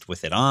like wrist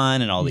with it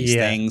on and all these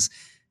things.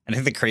 And I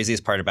think the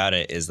craziest part about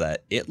it is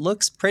that it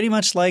looks pretty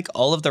much like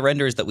all of the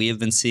renders that we have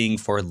been seeing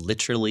for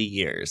literally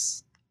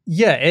years.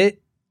 Yeah,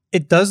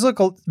 it does look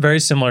very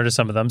similar to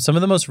some of them. Some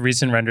of the most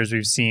recent renders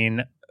we've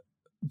seen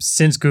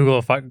since Google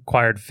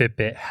acquired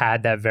Fitbit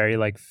had that very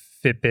like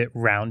Fitbit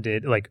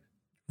rounded, like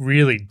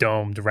really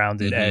domed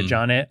rounded edge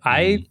on it.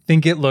 I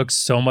think it looks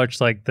so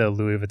much like the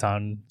Louis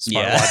Vuitton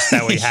smartwatch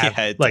that we have.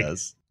 It like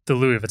does. The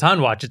Louis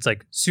Vuitton watch, it's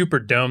like super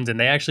domed and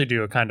they actually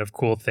do a kind of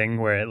cool thing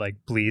where it like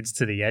bleeds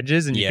to the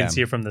edges and you can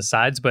see it from the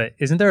sides. But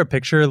isn't there a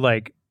picture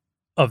like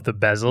of the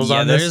bezels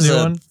on this new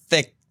one?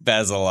 Thick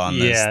bezel on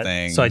this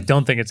thing. So I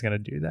don't think it's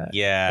going to do that.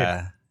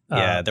 Yeah.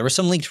 There were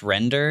some leaked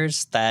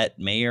renders that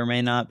may or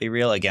may not be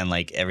real. Again,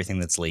 like everything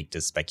that's leaked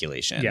is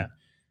speculation. Yeah.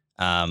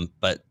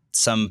 But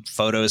some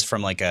photos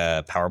from like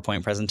a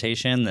PowerPoint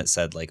presentation that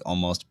said like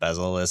almost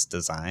bezel-less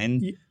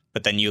design.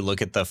 But then you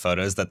look at the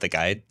photos that the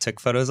guy took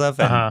photos of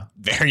and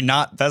very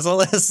not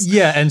bezel-less.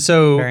 Yeah, and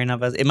so very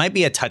not bezel. It might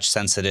be a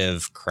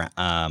touch-sensitive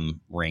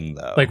ring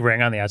though. Like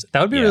ring on the outside.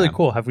 That would be really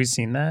cool. Have we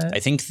seen that? I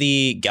think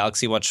the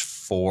Galaxy Watch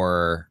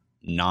 4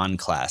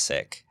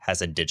 non-classic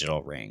has a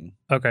digital ring.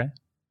 Okay.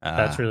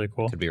 That's really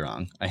cool. Could be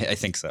wrong. I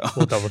think so.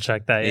 We'll double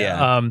check that.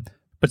 Yeah.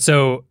 But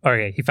so,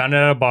 okay, he found it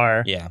at a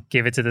bar. Yeah.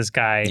 Gave it to this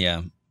guy.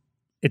 Yeah.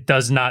 It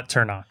does not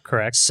turn on,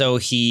 correct? So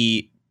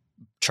he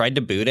tried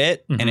to boot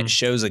it and it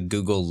shows a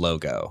Google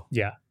logo.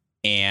 Yeah.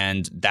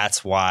 And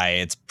that's why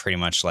it's pretty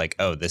much like,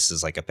 oh, this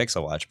is like a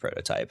Pixel Watch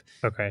prototype.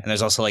 Okay. And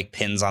there's also like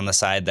pins on the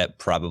side that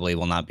probably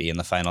will not be in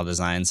the final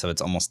design. So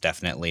it's almost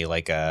definitely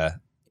like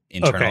a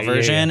internal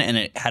version. And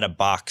it had a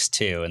box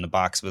too. And the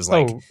box was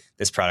like,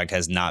 this product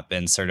has not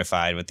been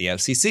certified with the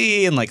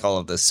FCC and like all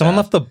of this Someone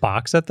stuff. left the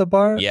box at the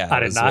bar? Yeah.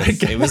 I did not.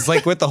 It was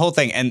like with the whole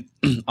thing. And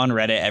on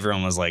Reddit,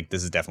 everyone was like,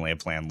 this is definitely a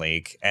planned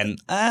leak.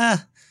 And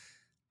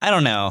I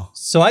don't know.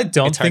 So I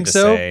don't It's hard think to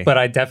so, say. but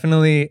I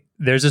definitely,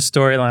 there's a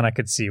storyline I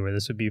could see where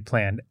this would be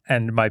planned.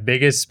 And my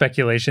biggest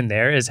speculation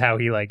there is how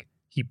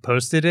he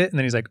posted it and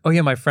then he's like, oh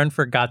yeah, my friend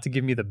forgot to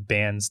give me the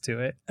bands to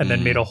it. And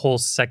then made a whole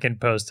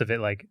second post of it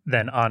like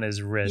then on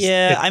his wrist.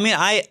 Yeah, I mean,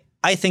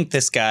 I think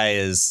this guy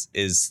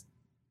is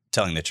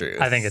telling the truth.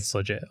 I think it's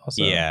legit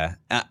also. Yeah.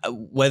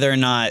 Whether or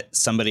not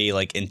somebody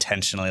like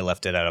intentionally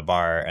left it at a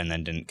bar and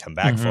then didn't come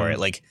back for it.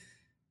 Like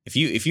if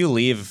you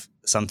leave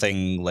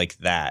something like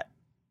that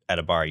at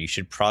a bar, you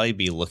should probably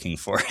be looking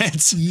for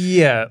it.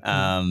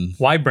 Yeah.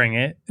 Why bring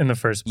it in the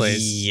first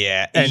place?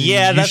 Yeah. And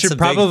yeah, you that's should a big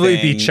probably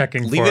be thing.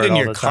 checking Leave for it in all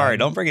your the car. time.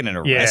 Don't bring it in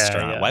a Yeah,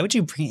 restaurant. yeah. Why would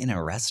you bring it in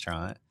a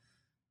restaurant?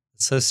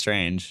 It's so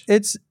strange.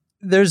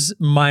 There's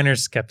minor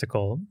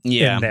skeptical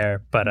Yeah. in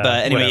there, but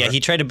Anyway, whatever. yeah,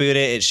 he tried to boot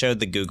it. It showed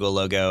the Google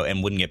logo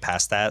and wouldn't get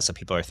past that. So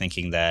people are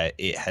thinking that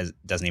it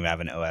doesn't even have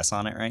an OS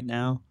on it right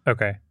now.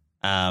 Okay.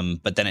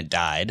 But then it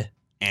died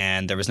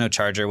and there was no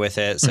charger with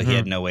it. So he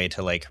had no way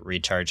to like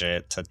recharge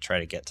it to try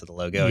to get to the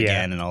logo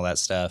again and all that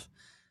stuff.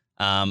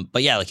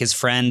 But yeah, like his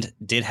friend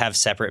did have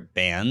separate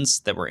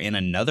bands that were in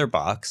another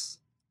box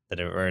that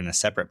were in a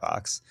separate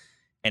box.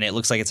 And it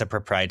looks like it's a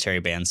proprietary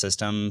band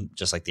system,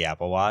 just like the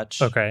Apple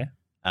Watch. Okay.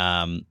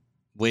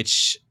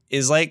 Which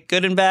is like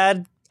good and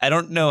bad. I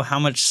don't know how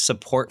much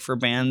support for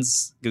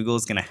bands Google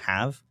is going to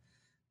have.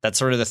 That's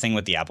sort of the thing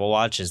with the Apple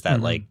Watch is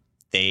that like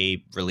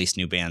they release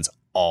new bands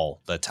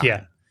all the time.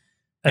 Yeah.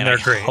 And they're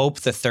I great. hope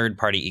the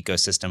third-party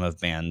ecosystem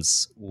of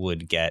bands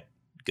would get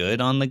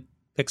good on the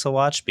Pixel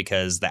Watch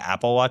because the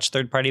Apple Watch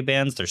third-party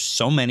bands, there's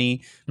so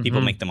many.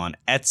 People make them on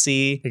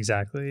Etsy.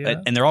 Exactly.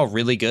 Yeah. And they're all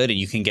really good and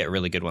you can get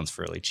really good ones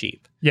for really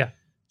cheap. Yeah.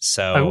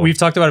 So We've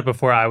talked about it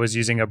before. I was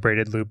using a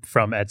braided loop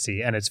from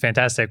Etsy and it's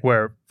fantastic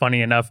where,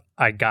 funny enough,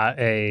 I got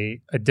a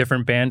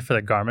different band for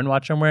the Garmin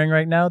watch I'm wearing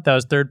right now. That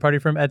was third party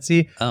from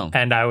Etsy. Oh.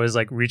 And I was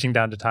like reaching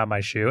down to tie my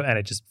shoe and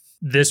it just,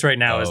 this right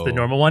now is the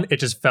normal one. It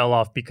just fell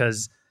off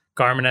because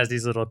Garmin has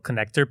these little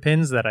connector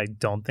pins that I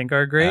don't think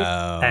are great.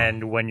 Oh.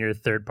 And when you're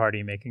third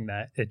party making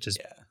that, it just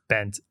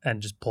bent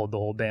and just pulled the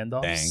whole band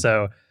off. Dang.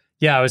 So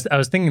yeah, I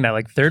was thinking that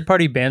like third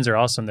party bands are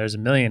awesome. There's a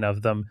million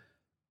of them.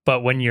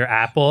 But when you're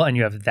Apple and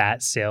you have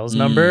that sales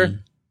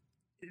number,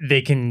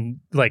 they can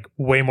like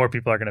way more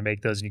people are going to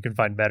make those and you can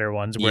find better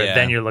ones where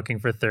then you're looking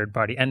for third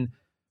party. And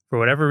for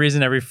whatever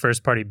reason, every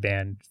first party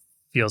band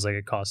feels like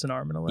it costs an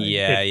arm and a leg.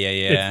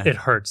 It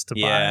hurts to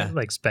buy,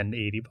 like spend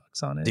 $80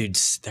 on it. Dude,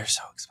 they're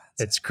so expensive.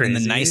 It's crazy.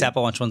 And the nice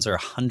Apple Watch ones are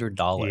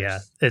 $100. Yeah,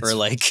 for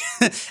like,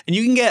 and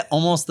you can get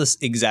almost this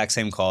exact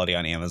same quality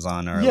on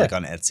Amazon or like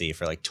on Etsy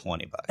for like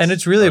 $20. And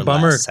it's really a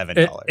bummer.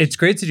 $7. It's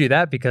great to do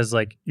that because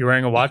like you're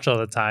wearing a watch all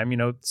the time,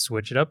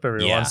 switch it up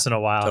every once in a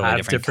while, Totally have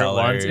different different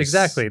ones. colors.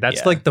 Exactly.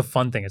 That's like the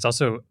fun thing. It's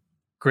also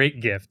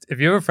great gift. If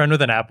you have a friend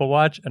with an Apple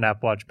Watch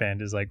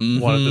band is like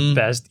one of the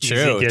best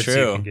easy gifts you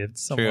can give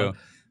someone.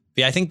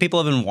 Yeah, I think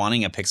people have been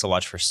wanting a Pixel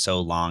Watch for so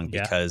long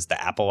because the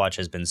Apple Watch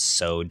has been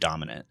so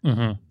dominant.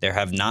 There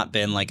have not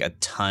been like a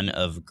ton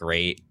of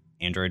great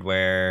Android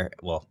Wear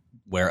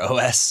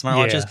OS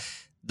smartwatches.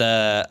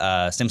 The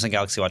Samsung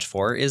Galaxy Watch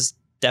 4 is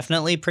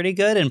definitely pretty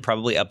good and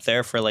probably up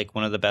there for like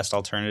one of the best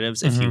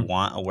alternatives if you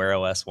want a Wear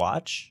OS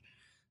watch.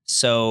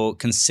 So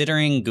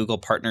considering Google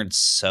partnered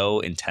so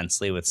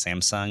intensely with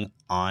Samsung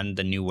on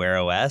the new Wear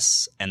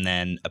OS and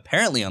then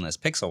apparently on this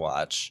Pixel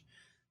Watch,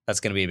 that's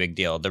going to be a big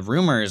deal. The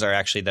rumors are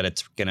actually that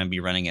it's going to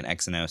be running an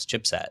Exynos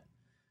chipset.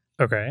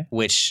 Okay.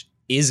 Which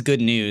is good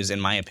news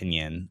in my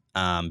opinion,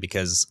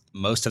 because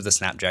most of the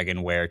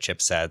Snapdragon Wear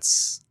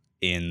chipsets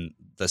in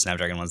the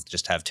Snapdragon ones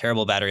just have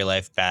terrible battery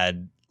life,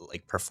 bad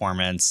like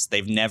performance.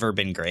 They've never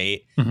been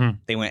great.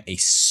 They went a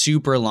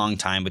super long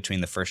time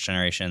between the first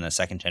generation and the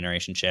second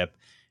generation chip.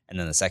 And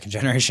then the second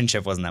generation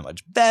chip wasn't that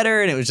much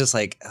better. And it was just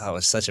like, it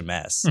was such a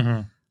mess.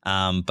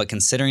 But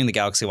considering the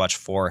Galaxy Watch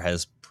 4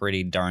 has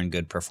pretty darn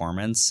good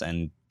performance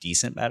and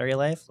decent battery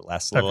life, it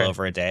lasts a little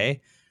over a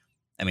day.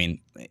 I mean,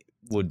 it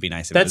would be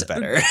nice if it was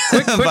better.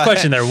 Quick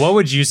question there. What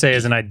would you say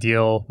is an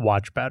ideal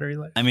watch battery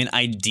life? I mean,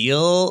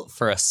 ideal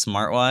for a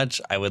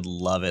smartwatch, I would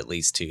love at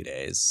least 2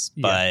 days.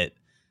 But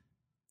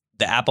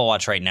the Apple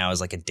Watch right now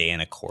is like a day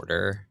and a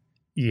quarter.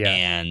 Yeah.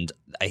 And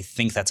I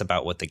think that's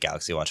about what the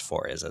Galaxy Watch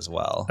 4 is as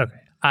well. Okay.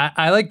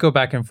 I like go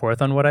back and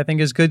forth on what I think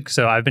is good.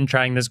 So I've been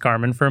trying this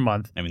Garmin for a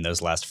month. I mean,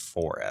 those last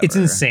forever. It's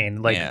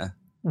insane. Like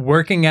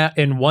working out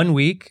in 1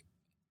 week,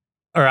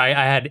 or I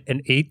had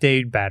an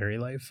 8-day battery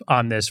life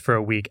on this for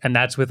a week. And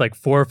that's with like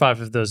 4 or 5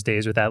 of those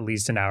days with at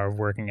least an hour of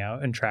working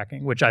out and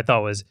tracking, which I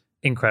thought was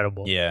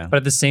incredible. Yeah. But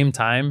at the same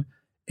time,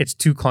 it's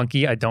too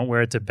clunky. I don't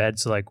wear it to bed.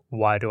 So like,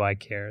 why do I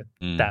care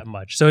that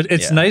much? So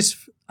it's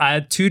nice.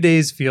 2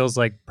 days feels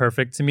like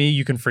perfect to me.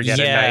 You can forget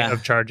a night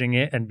of charging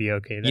it and be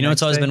okay. You know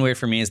what's always been weird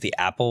for me is the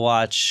Apple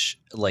Watch,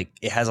 like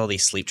it has all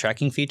these sleep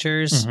tracking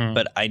features,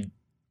 but I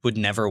would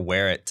never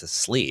wear it to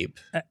sleep.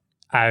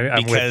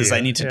 I'm because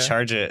I need to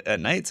charge it at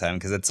nighttime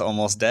because it's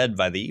almost dead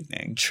by the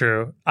evening.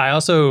 True. I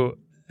also,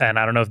 and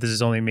I don't know if this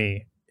is only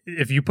me,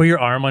 if you put your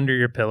arm under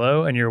your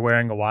pillow and you're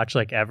wearing a watch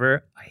like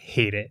ever, I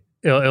hate it.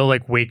 it'll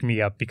like wake me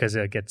up because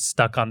it gets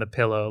stuck on the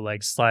pillow,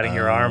 like sliding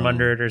your arm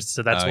under it. Or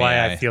so that's why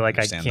yeah, I feel like I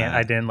understand can't. that.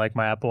 I didn't like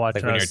my Apple Watch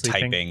Like when when I you're was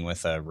sleeping. typing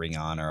with a ring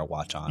on or a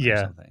watch on or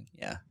Yeah. something.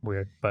 Yeah.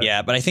 Weird, but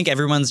Yeah, but I think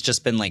everyone's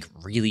just been like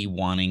really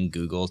wanting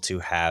Google to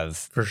have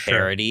For sure.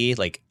 parity,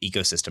 like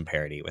ecosystem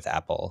parity with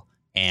Apple.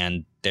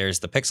 And there's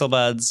the Pixel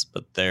Buds,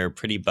 but they're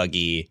pretty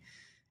buggy.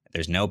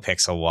 There's no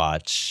Pixel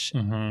Watch,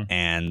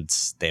 and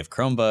they have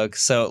Chromebooks.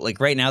 So like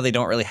right now they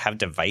don't really have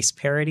device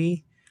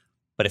parity.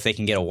 But if they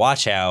can get a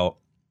watch out,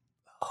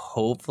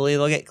 hopefully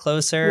they'll get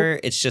closer.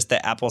 It's just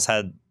that Apple's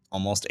had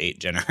almost 8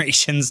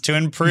 generations to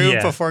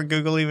improve before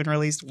Google even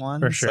released one.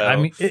 For sure. So, I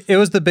mean, it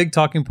was the big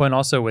talking point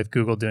also with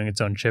Google doing its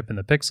own chip in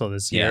the Pixel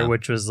this year, Yeah.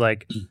 which was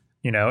like,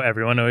 you know,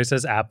 everyone always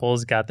says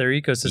Apple's got their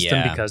ecosystem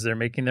Yeah. because they're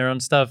making their own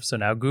stuff. So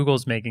now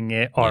Google's making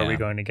it. Are we Yeah.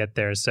 going to get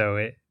there? So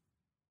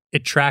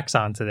it tracks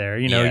onto there.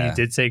 You know, Yeah. you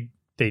did say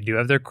they do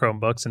have their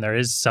Chromebooks, and there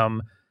is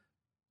some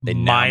they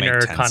now make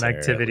minor Tensor,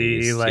 at connectivity.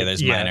 least. Like, yeah,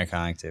 there's minor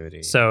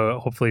connectivity. So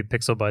hopefully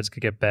Pixel Buds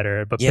could get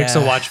better. But Yeah.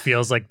 Pixel Watch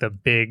feels like the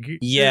big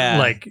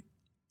like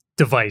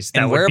device that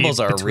and would be wearables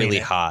are between really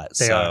it. hot.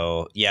 They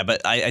So yeah,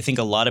 but I think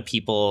a lot of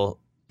people,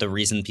 the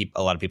reason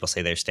a lot of people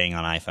say they're staying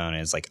on iPhone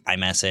is like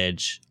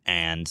iMessage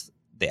and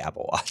the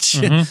Apple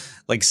Watch.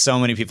 Like so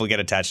many people get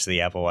attached to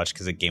the Apple Watch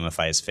because it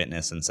gamifies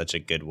fitness in such a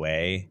good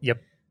way.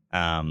 Yep.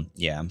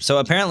 Yeah. So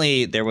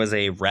apparently there was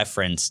a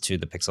reference to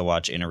the Pixel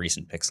Watch in a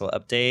recent Pixel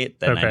update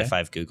that 9 to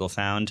 5 Google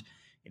found.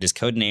 It is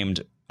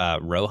codenamed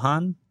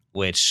Rohan,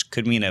 which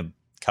could mean a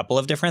couple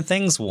of different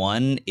things.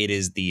 One, it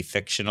is the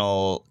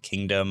fictional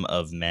kingdom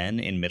of men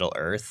in Middle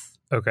Earth.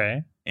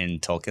 Okay. In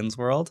Tolkien's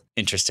world.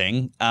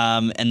 Interesting.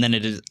 And then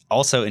it is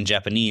also in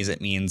Japanese,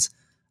 it means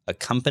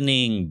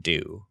accompanying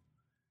dew.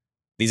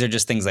 These are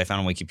just things I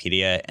found on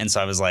Wikipedia. And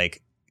so I was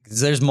like,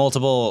 there's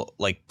multiple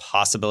like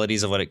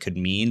possibilities of what it could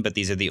mean, but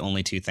these are the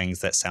only 2 things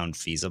that sound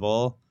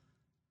feasible.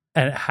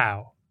 And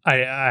how? I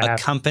have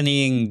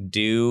Accompanying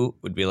dew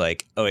would be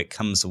like, oh, it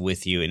comes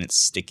with you and it's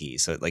sticky,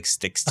 so it like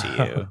sticks to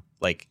you.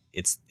 Like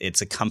it's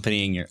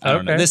accompanying your. I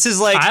don't know. This is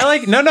like I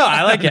like it.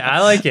 I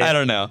like it. I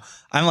don't know.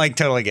 I'm like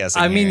totally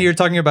guessing. I mean, here. you're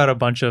talking about a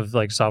bunch of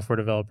like software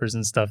developers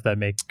and stuff that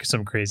make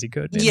some crazy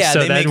code names. Yeah, so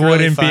they that make wouldn't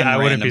really be. fun I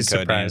wouldn't random be code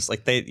surprised. names.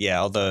 Like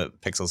all the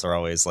pixels are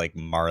always like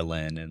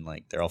Marlin and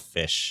like they're all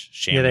fish.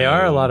 Shamu, Yeah, they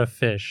are a lot of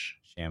fish.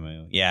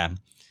 Shamu. Yeah.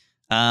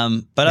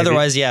 But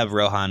otherwise, yeah,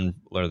 Rohan,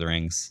 Lord of the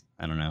Rings.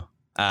 I don't know.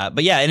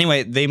 But yeah,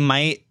 anyway, they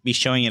might be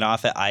showing it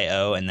off at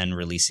I/O and then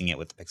releasing it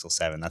with the Pixel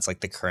 7. That's like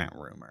the current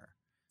rumor.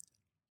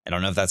 I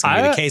don't know if that's going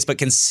to be the case, but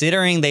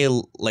considering they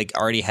like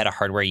already had a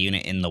hardware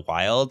unit in the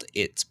wild,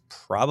 it's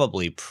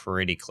probably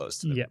pretty close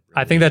to the Yeah, release.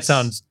 I think that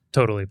sounds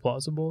totally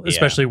plausible,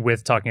 especially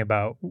with talking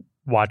about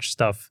watch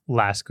stuff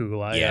last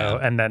Google I/O, Yeah.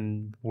 and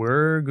then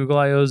we're Google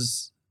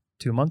I/O's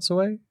 2 months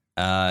away.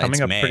 Coming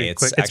It's up May. pretty It's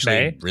quick. May? It's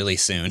actually really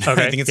soon. Okay,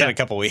 I think it's in a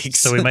couple weeks.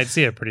 So we might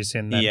see it pretty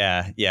soon then.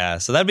 Yeah.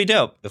 So that'd be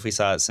dope if we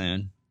saw it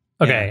soon.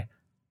 Okay.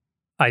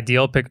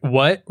 Ideal pick.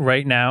 What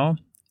right now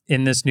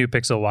in this new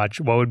Pixel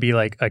Watch, what would be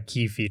like a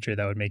key feature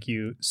that would make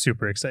you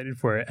super excited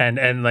for it?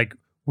 And like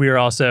we're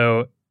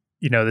also,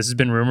 you know, this has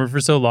been rumored for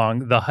so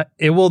long,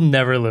 it will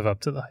never live up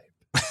to the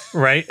hype.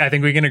 Right? I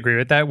think we can agree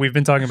with that. We've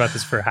been talking about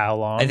this for how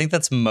long? I think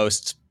that's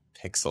most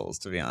Pixels,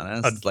 to be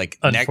honest. Like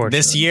unfortunately.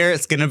 this year,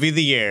 it's gonna be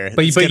the year.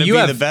 But it's gonna you be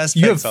have the best.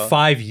 You Pixel. have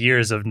 5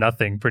 years of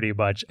nothing, pretty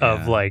much,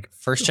 of like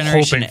first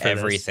generation. hoping for this.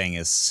 Everything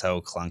is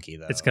so clunky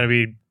though. It's gonna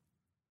be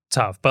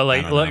tough. But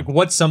like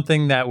what's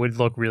something that would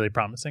look really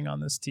promising on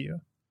this to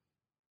you?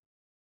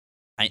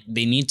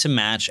 They need to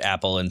match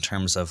Apple in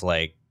terms of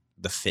like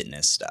the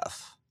fitness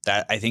stuff.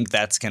 That I think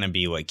that's gonna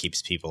be what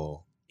keeps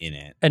people in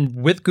it.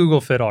 And with Google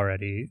Fit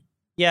already,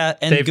 yeah,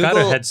 and they've got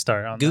a head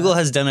start on Google that.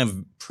 has done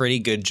a pretty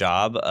good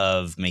job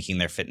of making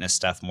their fitness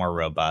stuff more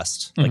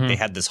robust. Like they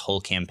had this whole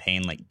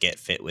campaign, like Get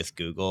Fit with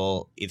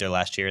Google, either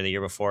last year or the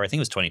year before. I think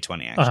it was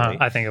 2020, actually.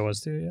 I think it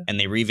was too, yeah. And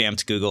they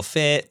revamped Google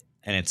Fit,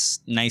 and it's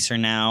nicer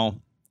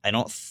now. I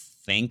don't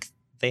think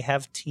they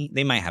have team.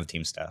 They might have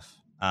team stuff.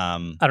 I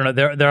don't know.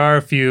 There are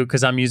a few,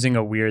 because I'm using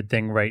a weird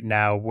thing right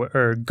now.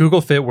 Or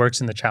Google Fit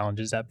works in the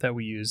Challenges app that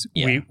we use.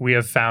 Yeah. We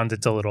have found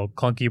it's a little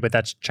clunky, but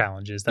that's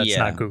Challenges. That's Yeah.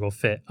 not Google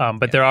Fit.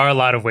 But there are a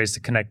lot of ways to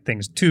connect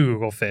things to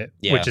Google Fit,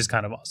 Yeah. which is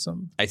kind of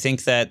awesome. I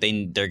think that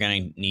they're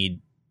going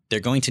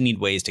to need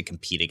ways to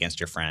compete against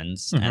your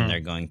friends, and they're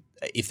going.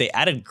 If they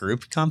added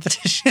group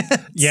competition,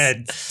 Yeah,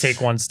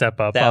 take one step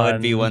up. that on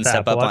would be one the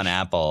step Apple up Watch. on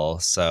Apple.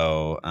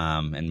 So,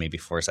 and maybe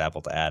force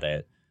Apple to add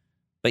it.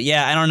 But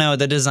yeah, I don't know.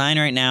 The design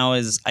right now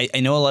is,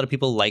 I know a lot of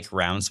people like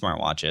round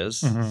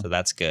smartwatches, so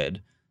that's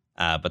good.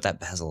 But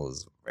that bezel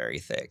is very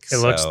thick. It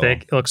looks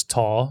thick. It looks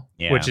tall,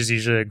 Yeah. which is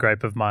usually a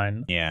gripe of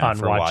mine on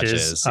for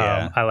watches.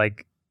 yeah. I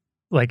like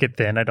it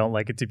thin. I don't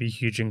like it to be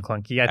huge and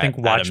clunky. I think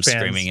watch Adam's bands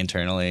screaming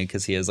internally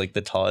because he has like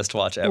the tallest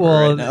watch ever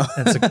well, right now.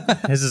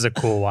 his is a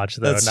cool watch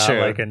though, That's not true.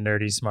 like a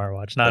nerdy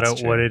smartwatch. Not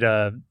That's what true.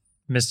 did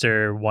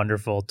Mr.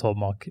 Wonderful told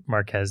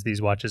Marquez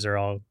these watches are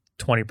all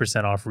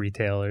 20% off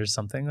retail or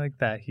something like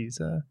that. He's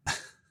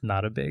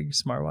not a big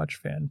smartwatch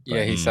fan. But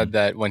Yeah, he said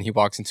that when he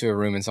walks into a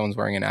room and someone's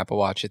wearing an Apple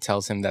Watch, it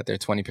tells him that they're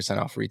 20%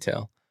 off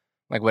retail.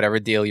 Like whatever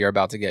deal you're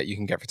about to get, you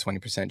can get for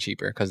 20%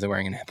 cheaper because they're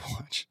wearing an Apple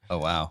Watch. Oh,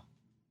 wow.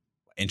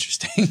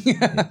 Interesting.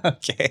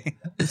 Okay.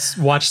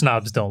 Watch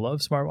snobs don't love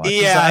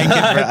smartwatches. Yeah,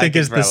 I think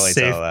could it's the probably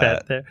safe tell bet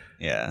that. there.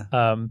 Yeah.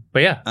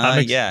 But yeah,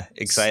 Yeah,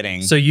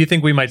 exciting. So you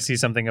think we might see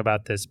something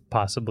about this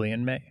possibly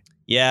in May?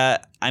 Yeah,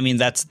 I mean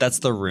that's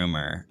the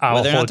rumor. I'll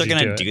Whether or not hold they're you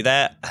gonna to do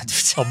that,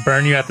 I'll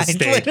burn you at the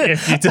stake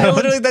if you I don't.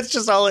 literally, that's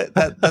just all it.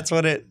 That's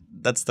what it.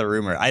 That's the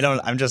rumor.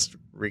 I'm just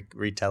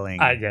retelling.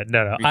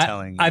 No.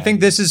 Retelling. I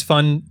think this is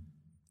fun.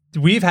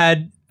 We've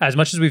had, as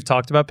much as we've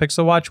talked about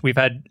Pixel Watch, we've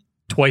had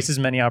twice as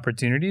many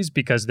opportunities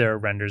because there are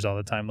renders all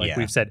the time. Like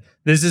we've said,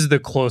 this is the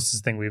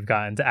closest thing we've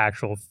gotten to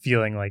actual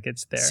feeling like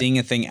it's there. Seeing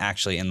a thing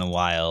actually in the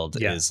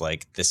wild is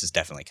like, this is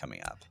definitely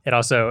coming up. It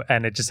also,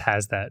 and it just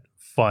has that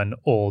fun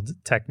old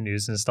tech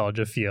news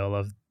nostalgia feel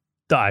of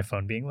the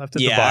iPhone being left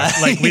at the bar.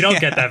 Like we don't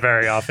get that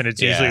very often.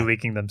 It's usually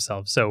leaking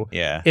themselves. So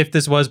if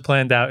this was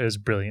planned out, it was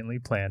brilliantly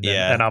planned.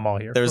 And I'm all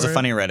here. There was for a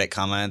funny Reddit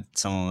comment.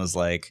 Someone was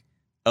like,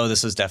 "Oh,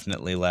 this was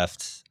definitely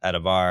left at a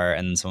bar,"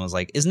 and someone was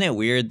like, "Isn't it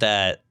weird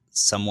that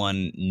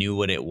someone knew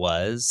what it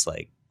was?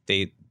 Like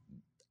it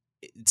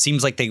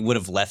seems like they would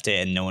have left it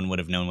and no one would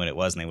have known what it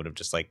was, and they would have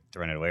just like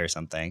thrown it away or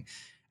something."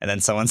 And then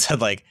someone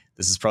said like,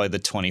 "This is probably the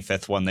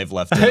 25th one they've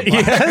left in the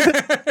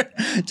bar."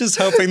 Just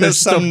hoping that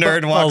some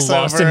nerd walks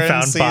lost over and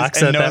found sees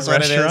box and at knows that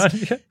what it is.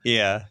 restaurant.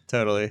 Yeah,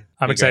 totally.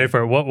 I'm excited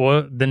for it.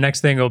 What the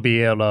next thing will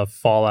be able to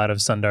fall out of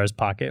Sundar's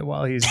pocket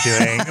while he's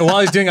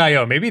doing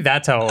I/O. Maybe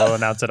that's how we'll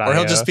announce it. Or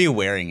he'll just be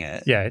wearing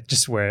it. Yeah,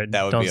 just wear it.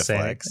 That would Don't be a say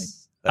flex. anything.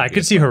 That'd I be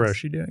could a see flex.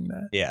 Hiroshi doing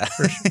that. Yeah.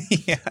 For sure.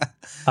 Yeah.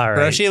 All right.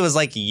 Hiroshi was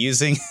like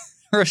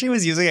Hiroshi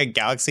was using a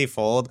Galaxy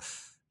Fold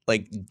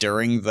like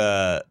during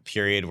the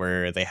period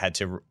where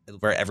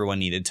where everyone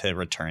needed to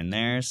return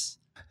theirs.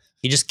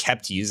 He just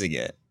kept using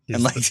it.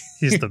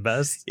 He's the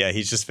best. Yeah,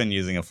 he's just been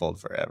using a Fold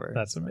forever.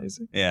 That's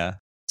amazing. Yeah.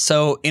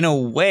 So in a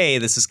way,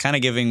 this is kind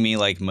of giving me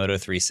like Moto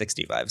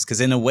 360 vibes, because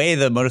in a way,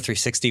 the Moto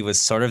 360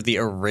 was sort of the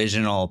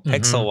original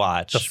Pixel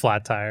Watch. The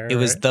flat tire. It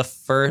was the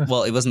first.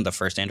 Well, it wasn't the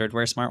first Android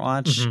Wear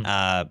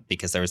smartwatch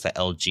because there was the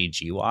LG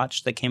G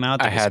Watch that came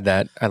out. I had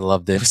that. I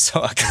loved it. It was so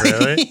ugly.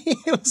 Really?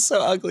 It was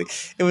so ugly.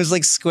 It was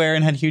like square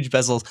and had huge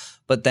bezels.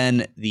 But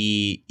then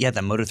the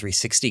Moto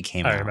 360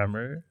 came out. I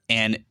remember.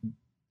 And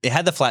it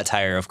had the flat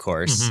tire, of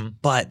course,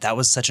 but that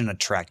was such an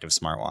attractive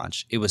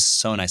smartwatch. It was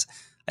so nice.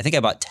 I think I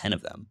bought 10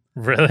 of them.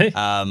 Really?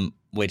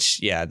 Which,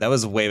 that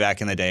was way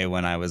back in the day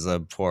when I was a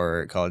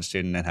poor college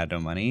student and had no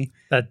money.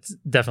 That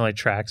definitely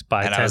tracks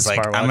by 10 And I was like,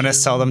 I'm going to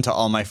sell them to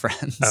all my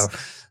friends. Oh.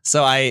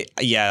 So I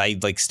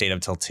like stayed up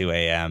till 2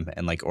 a.m.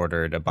 and like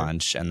ordered a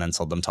bunch and then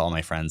sold them to all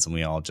my friends. And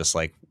we all just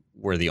like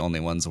were the only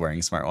ones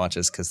wearing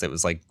smartwatches because it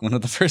was like one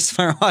of the first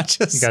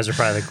smartwatches. You guys are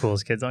probably the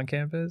coolest kids on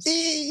campus.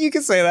 You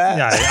could say that.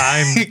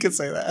 Yeah, you could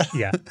say that.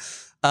 Yeah.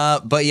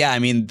 But yeah, I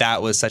mean,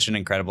 that was such an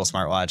incredible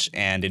smartwatch.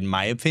 And in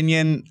my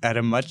opinion, had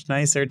a much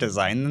nicer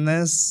design than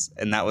this.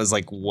 And that was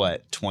like,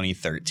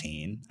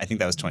 2013? I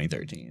think that was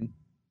 2013.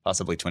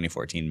 Possibly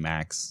 2014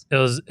 max. It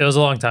was a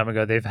long time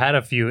ago. They've had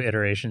a few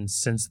iterations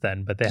since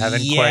then, but they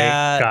haven't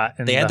quite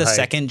gotten They had the hype.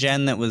 second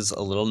gen that was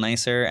a little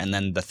nicer. And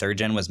then the third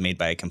gen was made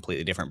by a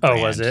completely different brand.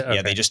 Oh, was it? Okay.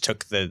 Yeah, they just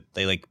took they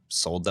like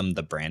sold them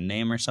the brand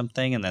name or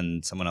something. And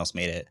then someone else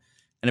made it.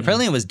 And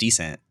apparently it was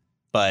decent.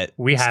 But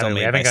we still haven't. made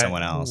We haven't by got,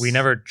 someone else. We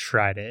never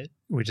tried it.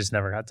 We just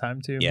never got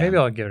time to. Yeah. Maybe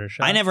I'll give it a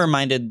shot. I never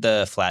minded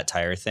the flat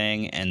tire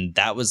thing, and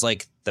that was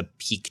like the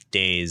peak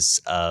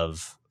days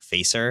of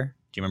Facer.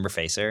 Do you remember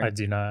Facer? I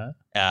do not.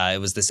 It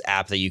was this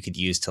app that you could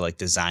use to like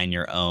design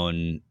your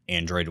own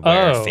Android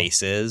Wear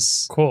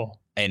faces. Cool.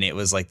 And it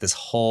was like this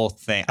whole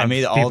thing. I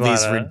made all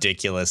these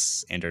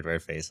ridiculous Android Wear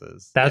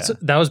faces.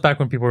 That was back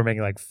when people were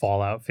making like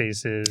Fallout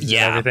faces and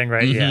everything,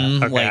 right?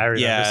 Mm-hmm. Yeah. Okay, I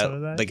remember some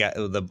of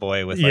that. The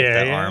boy with like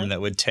the arm that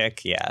would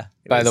tick. Yeah.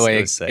 By the way,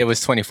 it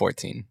was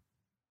 2014.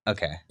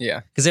 Okay.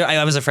 Yeah. Because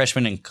I was a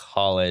freshman in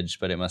college,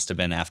 but it must have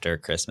been after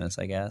Christmas,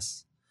 I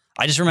guess.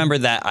 I just remember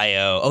that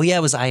I/O. Oh, yeah,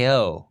 it was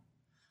I/O.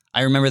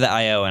 I remember the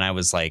I/O, and I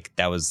was like,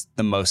 that was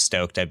the most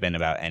stoked I've been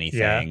about anything.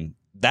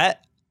 Yeah.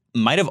 That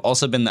might have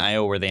also been the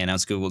I/O where they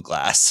announced Google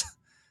Glass.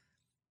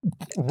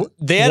 One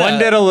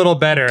did a little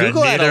better,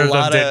 Google and neither had a of them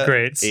lot did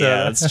great. So.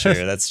 Yeah, that's true.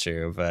 That's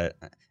true. But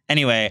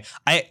anyway,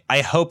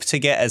 I hope to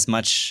get as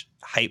much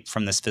hype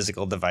from this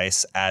physical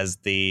device as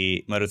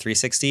the Moto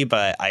 360,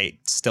 but I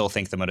still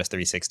think the Moto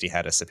 360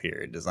 had a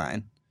superior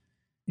design,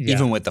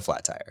 even with the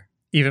flat tire.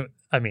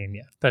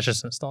 That's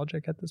just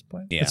nostalgic at this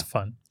point. Yeah. It's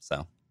fun.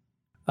 So,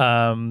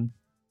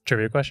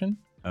 trivia question.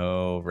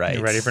 Oh, right.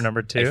 You ready for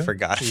number 2? I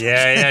forgot.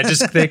 Yeah.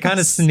 Just they kind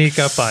of sneak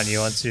up on you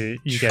once you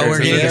get. Oh, we're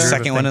into gonna do the groove of second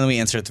one things. and then we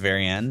answer at the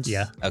very end.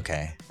 Yeah.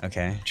 Okay.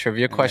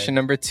 Trivia question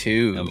number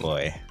 2. Oh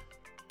boy.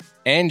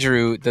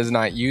 Andrew does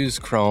not use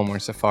Chrome or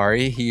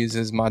Safari. He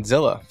uses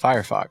Mozilla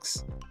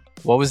Firefox.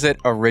 What was it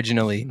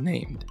originally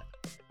named?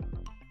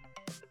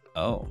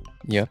 Oh.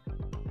 Yep.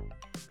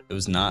 It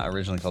was not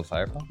originally called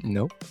Firefox?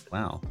 Nope.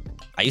 Wow.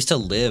 I used to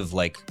live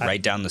like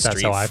right down the That's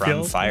street how I from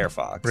feel.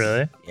 Firefox.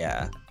 Really?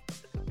 Yeah.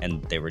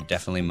 and they were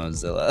definitely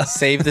Mozilla.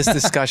 Save this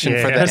discussion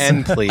for the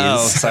end, please.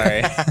 Oh,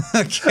 sorry.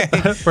 Okay.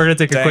 We're going to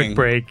take a quick Dang.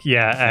 break.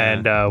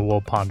 And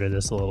we'll ponder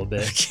this a little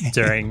bit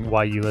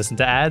while you listen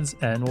to ads,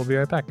 and we'll be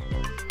right back.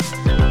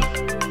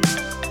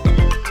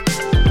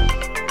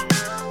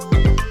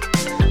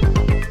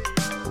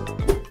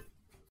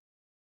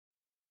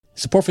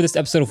 Support for this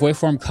episode of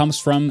Waveform comes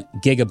from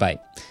Gigabyte.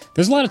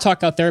 There's a lot of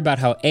talk out there about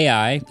how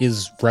AI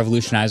is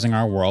revolutionizing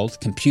our world.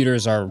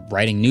 Computers are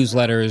writing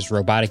newsletters,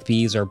 robotic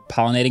bees are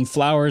pollinating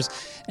flowers,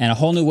 and a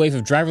whole new wave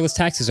of driverless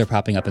taxis are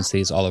popping up in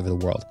cities all over the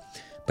world.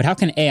 But how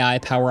can AI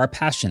power our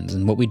passions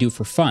and what we do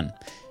for fun?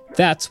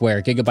 That's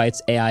where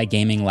Gigabyte's AI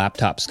gaming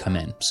laptops come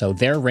in. So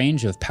their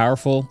range of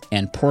powerful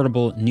and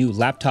portable new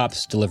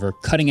laptops deliver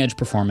cutting-edge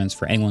performance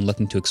for anyone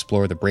looking to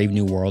explore the brave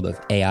new world of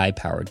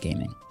AI-powered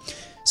gaming.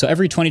 So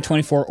every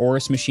 2024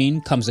 Aorus machine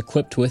comes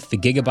equipped with the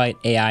Gigabyte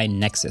AI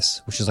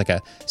Nexus, which is like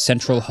a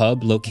central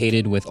hub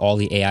located with all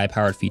the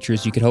AI-powered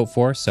features you could hope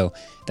for. So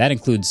that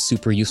includes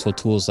super useful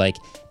tools like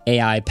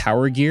AI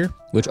Power Gear,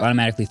 which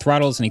automatically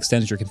throttles and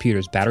extends your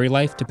computer's battery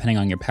life depending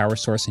on your power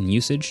source and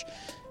usage.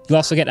 You'll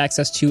also get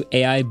access to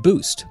AI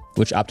Boost,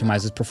 which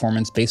optimizes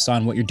performance based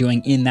on what you're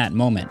doing in that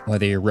moment,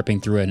 whether you're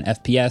ripping through an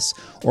FPS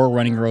or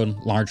running your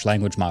own large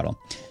language model.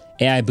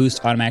 AI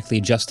Boost automatically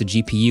adjusts the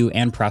GPU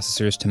and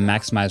processors to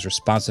maximize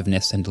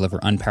responsiveness and deliver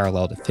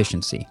unparalleled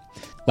efficiency.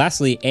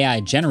 Lastly,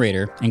 AI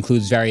Generator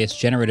includes various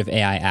generative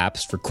AI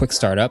apps for quick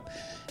startup,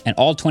 and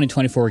all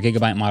 2024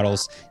 Gigabyte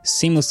models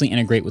seamlessly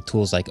integrate with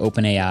tools like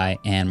OpenAI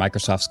and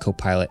Microsoft's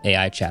Copilot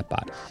AI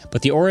chatbot.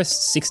 But the Aorus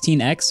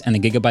 16X and the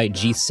Gigabyte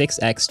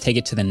G6X take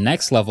it to the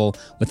next level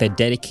with a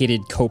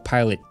dedicated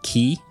Copilot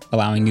key,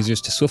 allowing users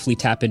to swiftly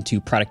tap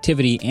into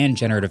productivity and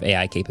generative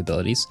AI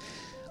capabilities.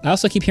 I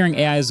also keep hearing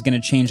AI is going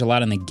to change a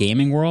lot in the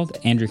gaming world.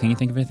 Andrew, can you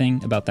think of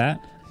anything about that?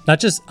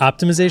 Not just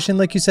optimization,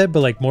 like you said,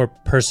 but like more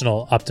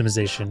personal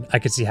optimization I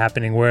could see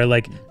happening where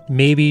like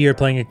maybe you're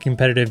playing a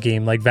competitive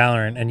game like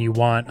Valorant and you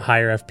want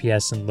higher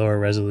FPS and lower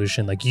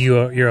resolution. Like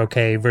you're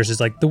okay versus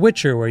like The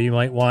Witcher where you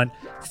might want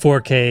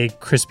 4K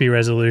crispy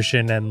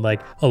resolution and like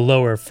a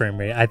lower frame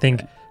rate. I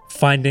think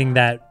finding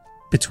that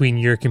between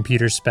your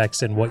computer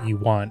specs and what you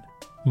want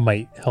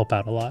might help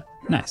out a lot.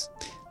 Nice.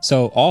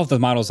 So all of the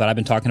models that I've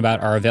been talking about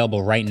are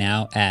available right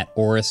now at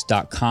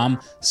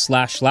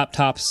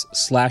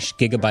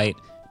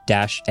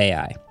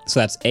aorus.com/laptops/gigabyte-AI. So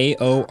that's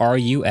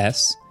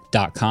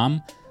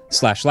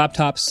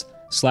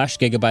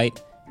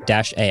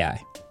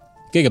aorus.com/laptops/gigabyte-AI.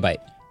 Gigabyte.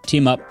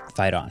 Team up,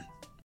 fight on.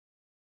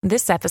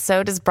 This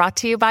episode is brought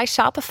to you by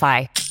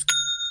Shopify.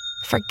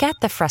 Forget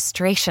the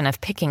frustration of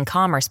picking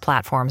commerce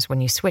platforms when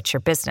you switch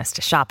your business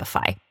to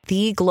Shopify,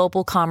 the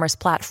global commerce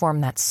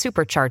platform that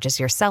supercharges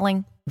your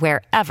selling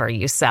wherever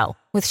you sell.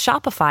 With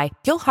Shopify,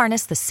 you'll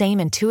harness the same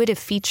intuitive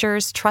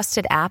features,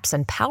 trusted apps,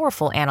 and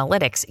powerful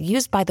analytics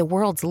used by the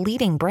world's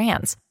leading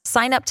brands.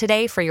 Sign up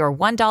today for your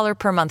 $1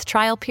 per month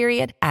trial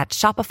period at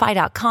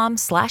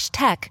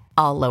shopify.com/tech,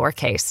 all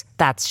lowercase.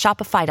 That's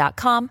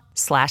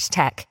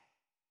shopify.com/tech.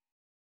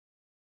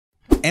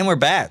 And we're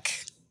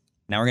back.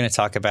 Now we're going to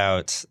talk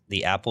about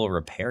the Apple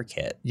Repair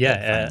Kit.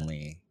 Yeah,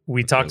 finally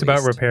we talked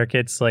about repair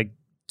kits like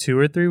 2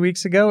 or 3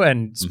 weeks ago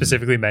and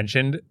specifically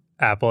mentioned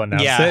Apple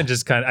announced it and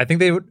just I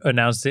think they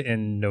announced it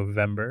in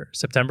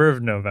September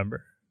of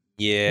November.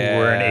 Yeah.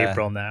 We're in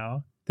April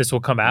now. This will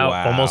come out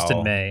almost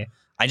in May.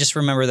 I just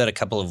remember that a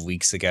couple of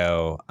weeks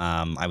ago,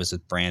 I was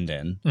with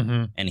Brandon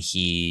and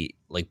he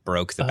like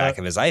broke the back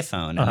of his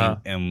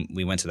iPhone and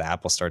we went to the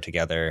Apple store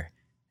together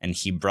and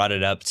he brought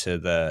it up to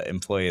the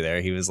employee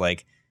there. He was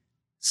like,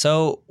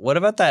 so what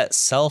about that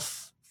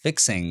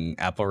self-fixing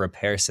Apple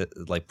Repair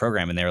like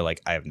program? And they were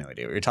like, I have no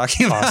idea what you're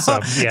talking about.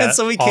 Awesome. Yeah. And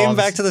so we came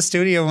back to the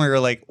studio and we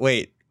were like,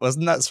 wait,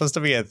 wasn't that supposed to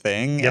be a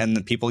thing? Yep. And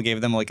the people gave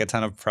them like a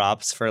ton of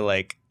props for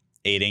like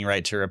aiding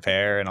right to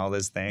repair and all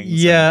those things.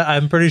 Yeah,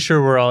 I'm pretty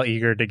sure we're all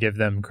eager to give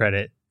them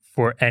credit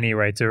for any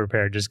right to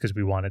repair just because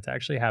we want it to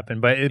actually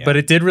happen. But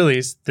it did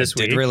release this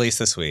week. It did release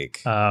this week.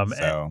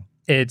 So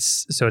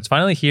it's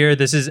finally here.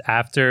 This is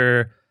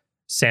after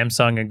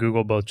Samsung and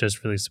Google both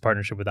just released a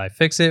partnership with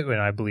iFixit,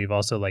 and I believe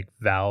also like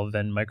Valve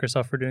and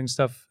Microsoft were doing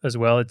stuff as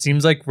well. It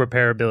seems like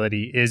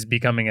repairability is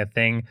becoming a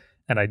thing,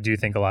 and I do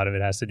think a lot of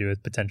it has to do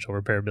with potential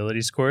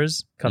repairability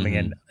scores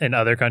coming in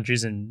other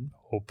countries and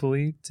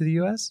hopefully to the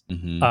US.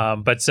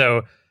 But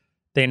so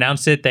they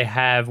announced it. They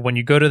have, when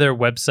you go to their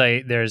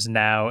website, there's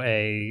now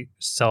a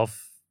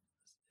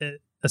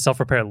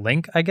self-repair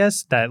link, I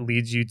guess, that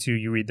leads you to,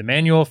 you read the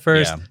manual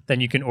first,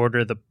 then you can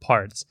order the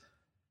parts.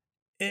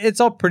 It's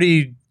all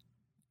pretty,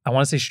 I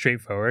want to say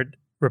straightforward.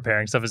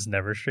 Repairing stuff is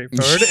never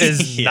straightforward.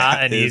 It's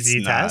not an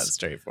easy task. It's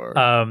straightforward.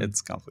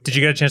 It's complicated. Did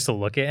you get a chance to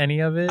look at any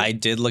of it? I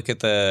did look at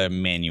the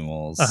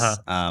manuals.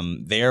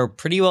 They are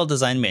pretty well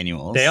designed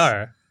manuals. They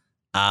are.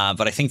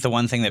 But I think the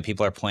one thing that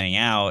people are pointing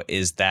out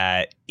is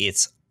that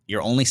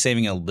you're only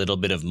saving a little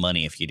bit of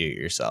money if you do it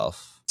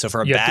yourself. So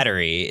for a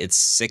battery,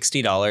 it's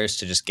 $60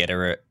 to just get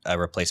a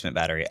replacement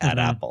battery at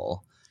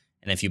Apple.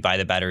 And if you buy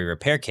the battery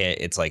repair kit,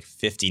 it's like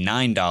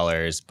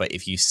 $59. But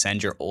if you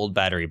send your old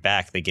battery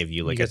back, they give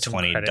you like a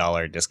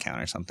 $20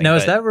 discount or something. Now,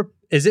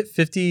 is it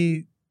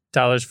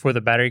 $50 for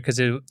the battery? Because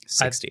it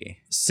 60.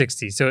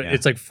 60. So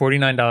it's like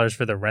 $49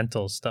 for the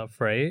rental stuff,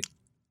 right?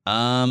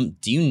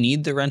 Do you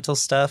need the rental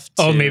stuff?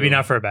 Oh, maybe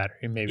not for a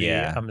battery. Maybe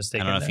I'm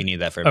mistaken. I don't know if you need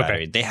that for a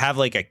battery. They have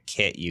like a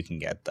kit you can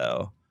get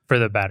though. For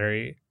the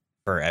battery.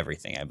 For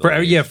everything, I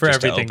believe. For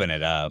just everything. To open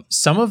it up.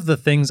 Some of the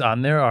things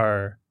on there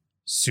are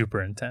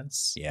super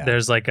intense. Yeah.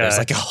 There's like a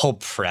whole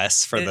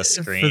press for the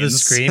screen. For the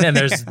screen. And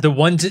there's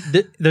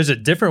there's a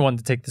different one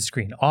to take the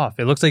screen off.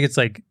 It looks like it's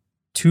like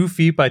 2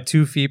 feet by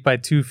 2 feet by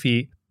 2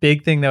 feet.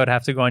 Big thing that would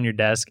have to go on your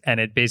desk. And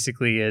it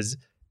basically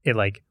it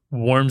like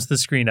warms the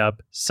screen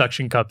up,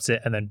 suction cups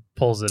it, and then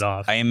pulls it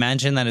off. I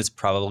imagine that it's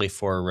probably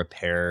for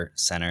repair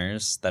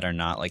centers that are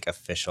not like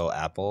official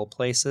Apple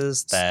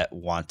places that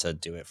want to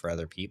do it for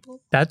other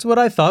people. That's what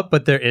I thought,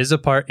 but there is a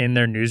part in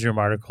their newsroom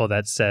article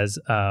that says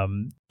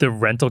the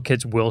rental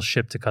kits will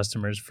ship to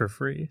customers for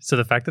free. So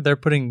the fact that they're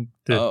putting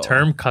the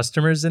term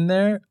customers in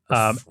there,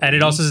 and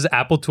it also says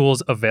Apple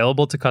tools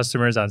available to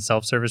customers on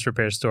self-service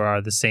repair store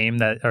are the same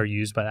that are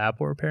used by the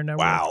Apple Repair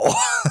Network. Wow.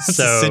 That's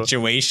a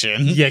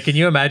situation. Yeah, can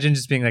you imagine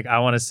just being like, I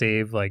want to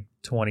save like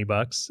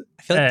 $20?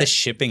 I feel like the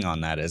shipping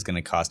on that is going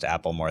to cost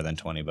Apple more than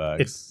 $20.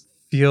 It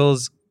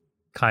feels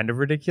kind of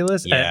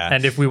ridiculous. Yeah.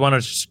 And if we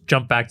want to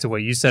jump back to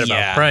what you said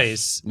about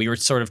price. We were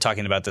sort of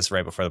talking about this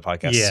right before the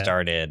podcast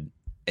started.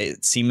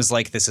 It seems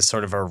like this is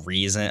sort of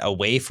a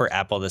way for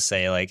Apple to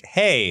say like,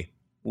 hey,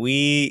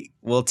 we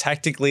will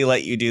technically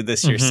let you do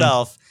this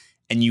yourself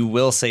and you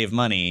will save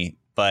money,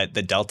 but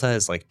the delta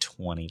is like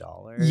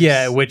 $20.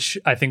 Yeah, which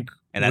I think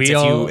and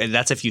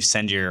that's if you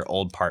send your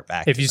old part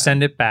back. If you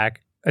send it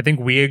back, I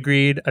think we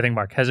agreed. I think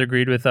Mark has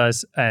agreed with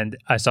us. And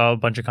I saw a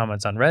bunch of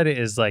comments on Reddit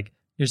is like,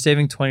 you're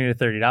saving $20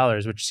 to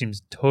 $30, which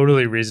seems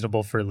totally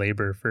reasonable for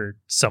labor for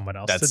someone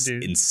else to do.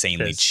 That's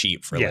insanely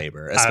cheap for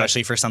labor,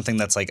 especially for something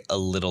that's like a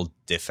little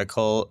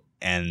difficult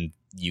and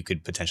you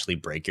could potentially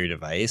break your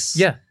device.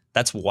 Yeah.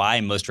 That's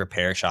why most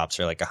repair shops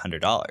are like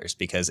 $100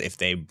 because if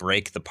they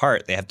break the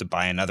part, they have to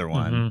buy another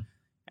one.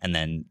 And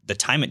then the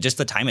time it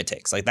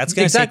takes. Like that's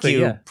going to take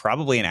you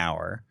probably an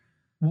hour.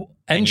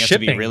 And you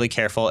shipping. have to be really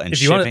careful. And if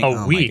you shipping,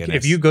 want a week,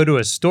 if you go to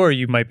a store,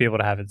 you might be able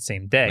to have it the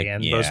same day.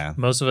 And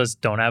most of us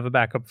don't have a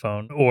backup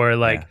phone or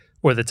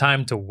or the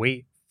time to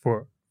wait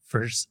for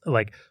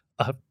like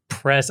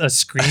a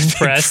screen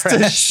press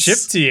to ship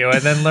to you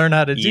and then learn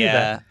how to do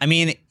that. I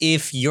mean,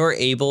 if you're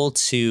able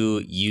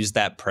to use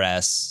that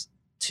press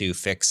to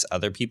fix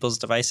other people's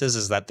devices,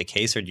 is that the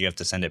case, or do you have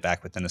to send it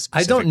back within a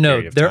specific period of time? I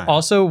don't know. There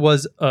also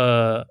was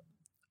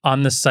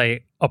on the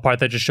site a part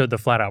that just showed the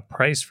flat out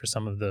price for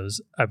some of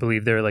those. I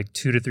believe they were like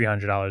 $200 to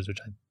 $300, which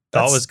I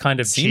thought was kind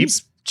of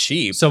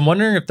cheap. So I'm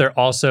wondering if they're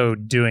also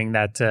doing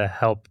that to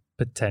help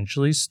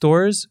potentially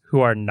stores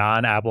who are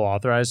non-Apple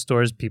authorized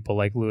stores, people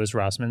like Louis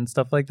Rossmann and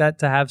stuff like that,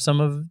 to have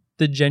some of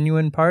the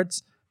genuine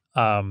parts.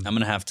 I'm going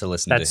to have to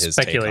listen to his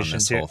take on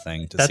this whole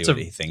thing to see what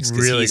he thinks.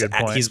 Really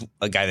he's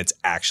a guy that's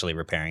actually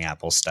repairing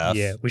Apple stuff.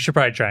 Yeah, we should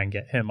probably try and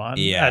get him on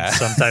at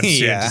sometime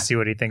soon to see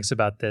what he thinks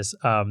about this.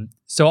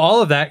 So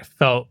all of that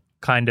felt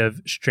kind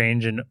of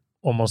strange and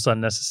almost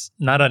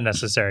not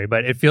unnecessary,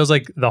 but it feels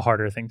like the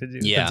harder thing to do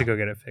than to go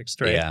get it fixed,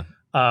 right? Yeah.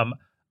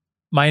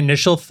 My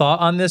initial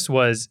thought on this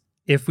was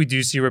if we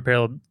do see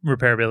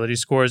repairability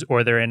scores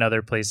or they're in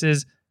other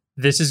places,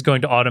 this is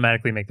going to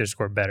automatically make their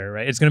score better,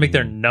 right? It's going to make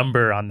their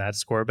number on that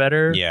score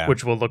better,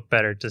 which will look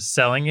better to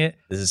selling it.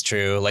 This is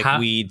true. Like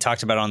we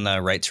talked about on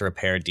the Right to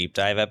Repair deep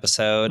dive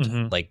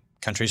episode, like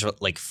countries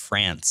like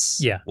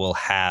France will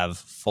have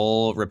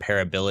full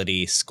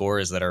repairability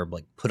scores that are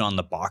like put on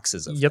the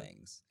boxes of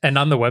things. And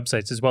on the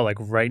websites as well, like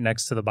right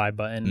next to the buy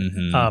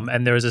button.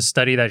 And there was a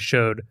study that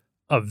showed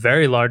a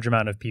very large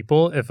amount of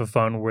people, if a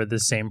phone were the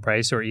same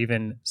price or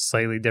even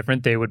slightly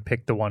different, they would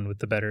pick the one with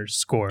the better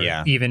score,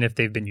 even if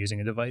they've been using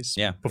a device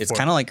before. It's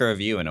kind of like a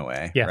review in a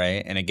way,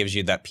 right? And it gives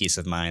you that peace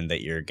of mind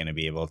that you're going to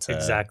be able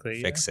to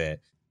fix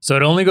it. So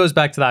it only goes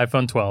back to the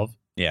iPhone 12.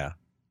 Yeah.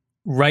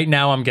 Right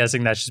now, I'm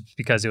guessing that's just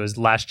because it was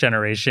last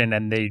generation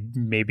and they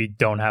maybe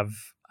don't have,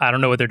 I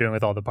don't know what they're doing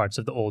with all the parts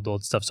of the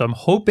old stuff. So I'm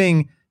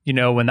hoping,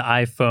 when the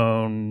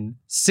iPhone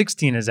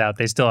 16 is out,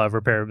 they still have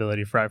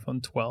repairability for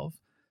iPhone 12.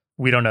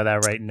 We don't know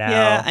that right now.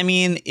 Yeah, I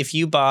mean, if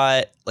you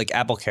bought, like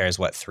Apple Care is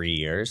 3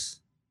 years?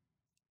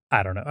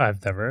 I don't know.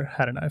 I've never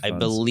had an iPhone. I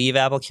believe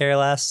Apple Care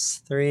lasts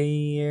 3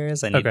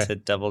 years. I need to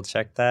double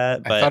check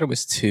that. But I thought it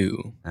was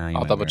 2.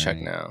 I'll double check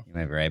now. You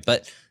might be right.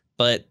 But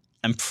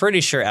I'm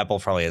pretty sure Apple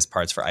probably has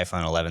parts for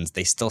iPhone 11s.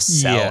 They still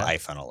sell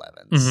iPhone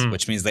 11s,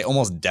 which means they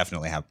almost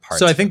definitely have parts.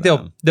 So I think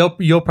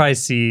you'll probably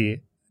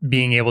see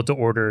being able to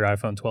order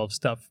iPhone 12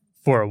 stuff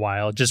for a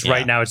while. Just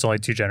right now, it's only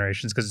 2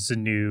 generations because it's a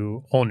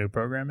whole new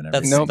program and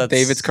everything. No,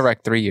 David's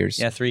correct. 3 years.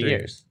 Yeah, 3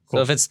 years. Cool.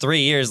 So if it's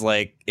 3 years,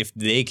 like if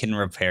they can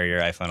repair your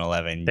iPhone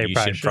 11, you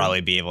should probably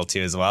be able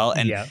to as well.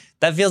 And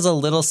that feels a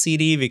little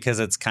seedy because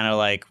it's kind of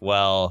like,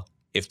 well,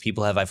 if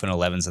people have iPhone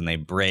 11s and they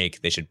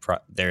break, they should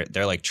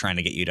they're like trying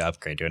to get you to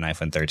upgrade to an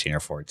iPhone 13 or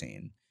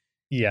 14.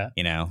 Yeah.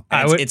 You know,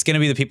 and it's going to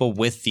be the people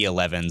with the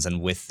 11s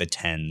and with the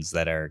 10s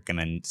that are going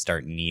to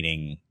start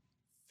needing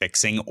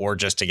fixing or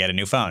just to get a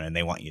new phone, and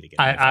they want you to get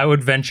a new phone. I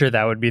would venture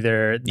that would be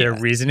their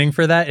reasoning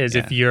for that is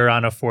if you're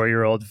on a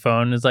 4-year-old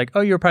phone, it's like,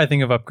 oh, you're probably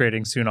thinking of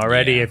upgrading soon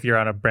already. If you're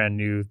on a brand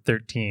new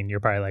 13, you're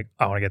probably like,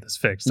 I want to get this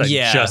fixed. I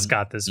just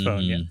got this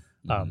phone.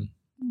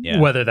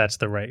 Whether that's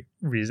the right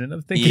reason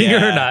of thinking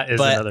or not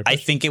is another question.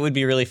 I think it would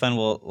be really fun.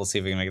 We'll see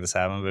if we can make this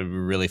happen, but it would be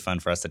really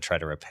fun for us to try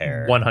to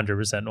repair.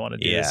 100% want to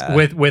do this.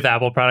 With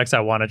Apple products,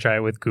 I want to try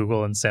it with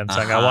Google and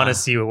Samsung. I want to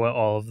see what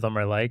all of them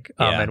are like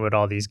and what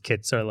all these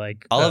kits are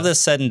like. All of this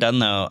said and done,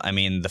 though, I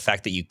mean, the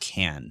fact that you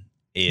can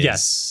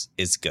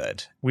is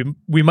good.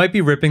 We might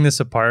be ripping this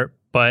apart,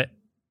 but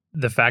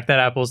the fact that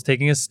Apple's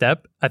taking a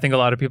step, I think a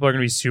lot of people are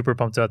going to be super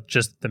pumped about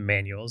just the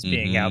manuals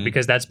being out,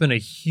 because that's been a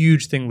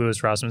huge thing Louis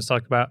Rossman's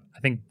talked about, I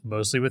think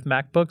mostly with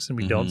MacBooks, and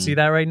we don't see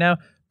that right now.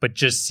 But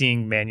just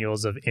seeing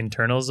manuals of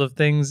internals of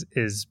things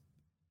is,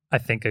 I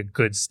think, a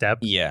good step.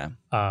 Yeah.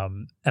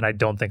 And I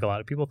don't think a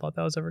lot of people thought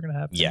that was ever going to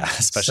happen. Yeah,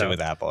 especially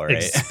with Apple, right?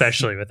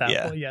 Especially with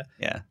Apple, yeah.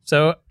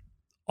 So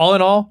all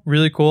in all,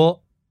 really cool.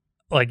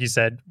 Like you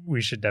said, we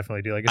should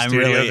definitely do like a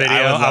studio video.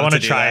 I want to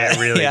try it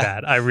really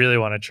bad. I really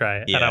want to try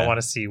it. And I want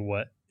to see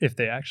if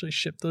they actually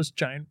ship those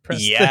giant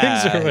press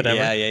things or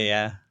whatever.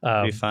 Yeah.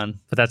 It'd be fun.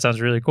 But that sounds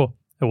really cool.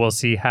 And we'll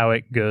see how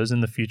it goes in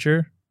the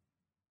future.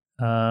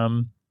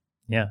 I'm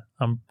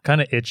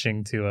kind of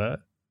itching to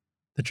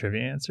the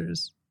trivia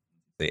answers.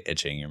 The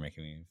itching, you're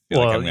making me feel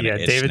like I'm going to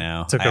itch David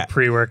now. took a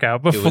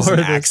pre-workout before. It was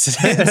an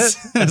accident.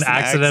 An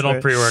accidental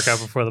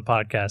pre-workout before the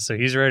podcast, so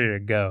he's ready to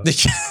go.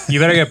 You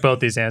better get both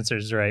these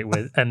answers right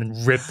and then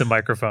rip the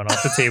microphone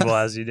off the table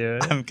as you do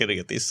it. I'm going to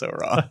get these so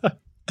wrong.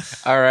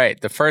 All right,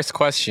 the first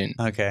question.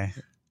 Okay.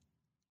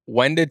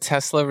 When did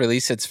Tesla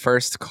release its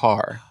first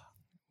car?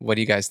 What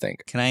do you guys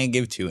think? Can I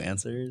give 2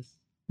 answers?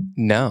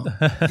 No.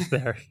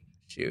 There.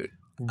 Shoot.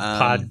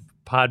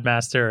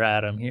 Podmaster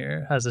Adam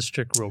here has a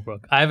strict rule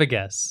book. I have a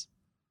guess.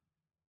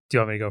 Do you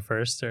want me to go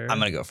first? Or? I'm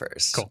going to go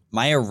first. Cool.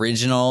 My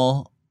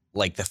original,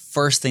 like the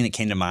first thing that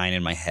came to mind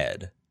in my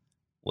head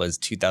was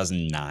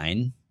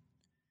 2009.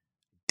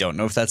 Don't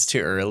know if that's too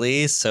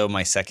early, so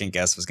my second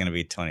guess was going to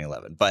be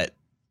 2011. But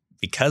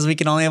because we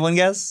can only have one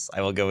guess,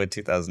 I will go with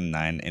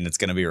 2009, and it's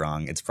going to be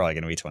wrong. It's probably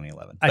going to be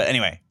 2011. But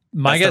anyway,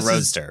 my guess the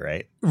Roadster,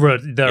 right?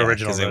 The original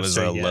Roadster. Because it was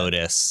a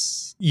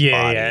Lotus body.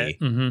 Yeah.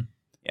 Mm-hmm.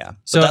 Yeah. But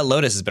So that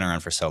Lotus has been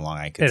around for so long,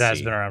 I could see. It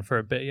has been around for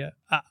a bit, yeah.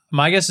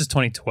 My guess is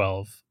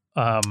 2012.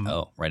 Right in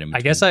between.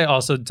 I guess I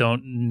also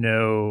don't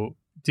know.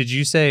 Did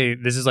you say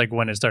this is like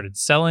when it started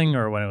selling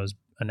or when it was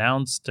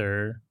announced,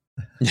 or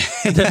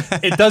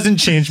it doesn't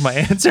change my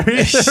answer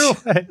either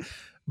way.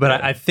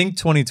 But I think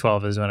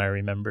 2012 is when I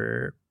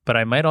remember, but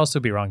I might also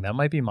be wrong. That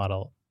might be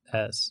Model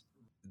S.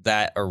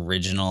 That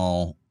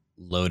original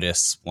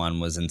Lotus one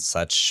was in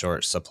such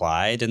short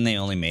supply. Didn't they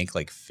only make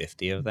like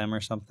 50 of them or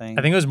something?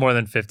 I think it was more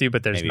than 50,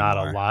 but there's Maybe not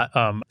more. a lot.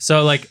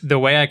 So like the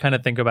way I kind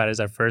of think about it is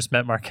I first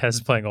met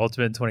Marquez playing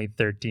Ultimate in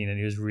 2013, and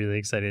he was really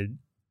excited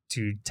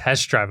to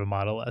test drive a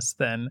Model S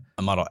then.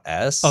 A Model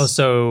S? Oh,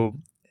 so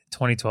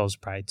 2012 is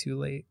probably too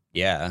late.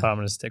 Yeah. But I'm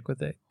going to stick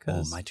with it.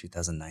 Oh, my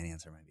 2009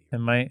 answer might be. It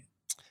might.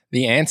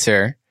 The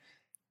answer,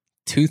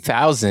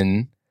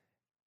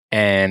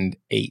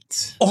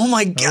 2008. Oh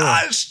my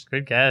gosh.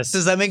 Good guess.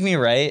 Does that make me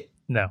right?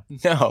 No.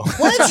 No.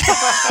 What?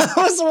 I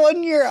was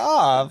 1 year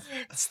off.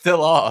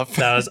 Still off.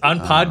 That was on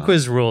Pod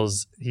Quiz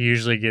rules. He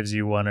usually gives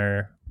you one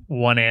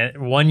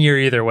year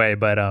either way,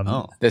 but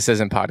This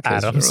isn't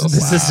podcast Adams, rules.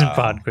 this isn't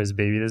Pod Quiz,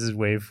 baby. This is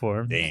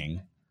waveform.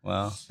 Dang.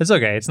 Well, it's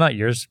okay. It's not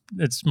yours.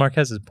 It's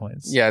Marquez's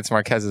points. Yeah, it's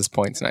Marquez's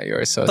points, not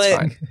yours, so but it's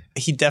fine.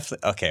 he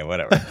definitely. Okay,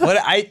 whatever.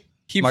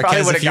 He probably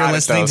Marquez, would if have you're got it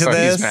listening though, to so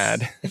this, he's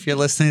mad. If you're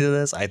listening to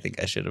this, I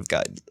think I should have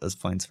got those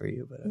points for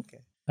you. But okay.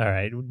 All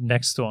right,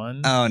 next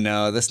one. Oh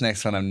no, this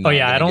next one I'm not. Oh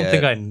yeah, I don't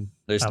think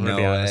There's I'm no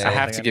gonna be honest, way. I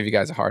have to give you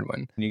guys a hard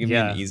one. Can you give me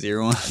an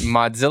easier one?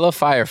 Mozilla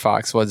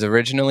Firefox was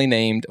originally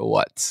named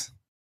what?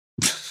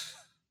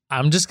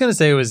 I'm just gonna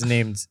say it was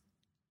named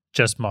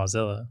just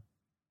Mozilla.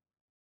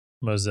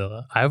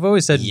 I've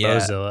always said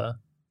Mozilla. I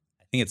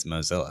think it's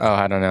Mozilla. Oh,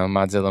 I don't know.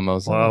 Mozilla.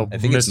 Wow, I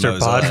think it's Mr.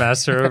 Mozilla.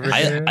 Podmaster over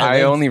here.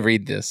 I only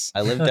read this.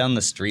 I lived down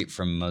the street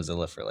from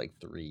Mozilla for like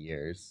 3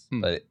 years,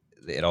 but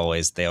they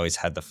always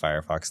had the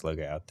Firefox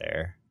logo out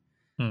there.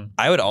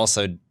 I would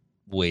also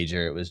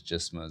wager it was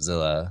just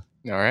Mozilla.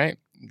 All right.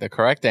 The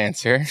correct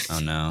answer. Oh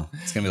no,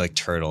 it's gonna be like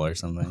Turtle or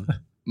something.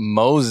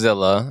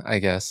 Mozilla, I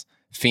guess.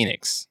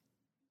 Phoenix.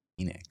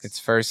 Phoenix. Its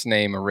first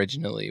name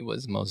originally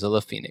was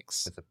Mozilla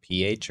Phoenix. With a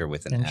PH or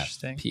with an F?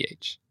 Interesting.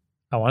 PH.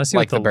 I want to see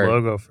Like what the the bird.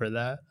 logo for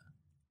that.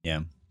 Yeah.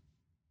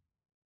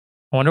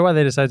 I wonder why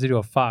they decided to do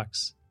a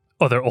fox.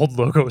 Oh, their old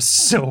logo is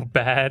so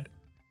bad.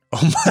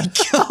 Oh my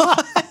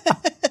god.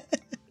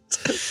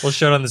 We'll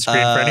show it on the screen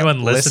for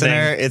anyone listening.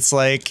 Listener, it's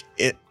like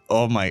it.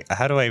 Oh my!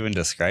 How do I even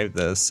describe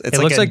this? It's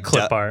It looks a like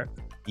clip art.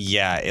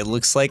 Yeah, it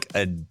looks like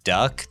a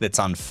duck that's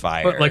on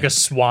fire. But like a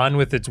swan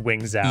with its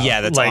wings out.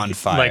 Yeah, that's like, on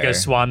fire. Like a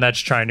swan that's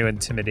trying to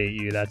intimidate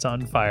you. That's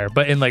on fire.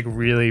 But in like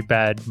really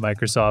bad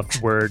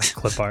Microsoft Word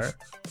clip art.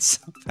 So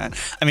bad.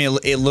 I mean,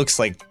 it looks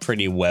like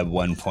pretty Web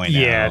 1.0.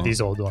 Yeah,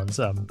 these old ones.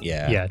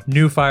 Yeah.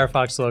 New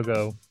Firefox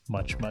logo,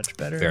 much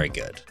better. Very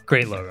good.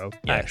 Great logo,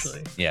 Yes.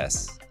 actually.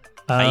 Yes.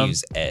 I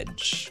use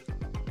Edge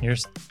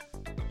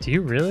Do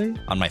you really?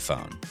 on my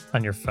phone.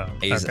 On your phone.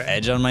 I use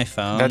Edge on my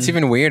phone. That's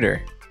even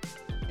weirder.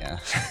 Yeah.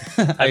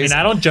 I mean,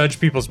 I don't judge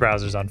people's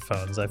browsers on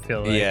phones. I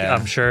feel like Yeah.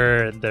 I'm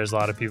sure there's a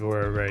lot of people who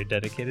are very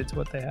dedicated to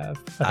what they have.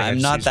 I think I I'm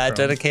just not use that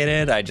Chrome.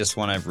 dedicated. I just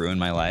want to ruin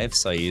my life.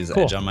 So I use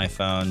Cool. Edge on my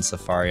phone,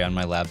 Safari on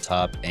my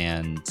laptop,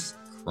 and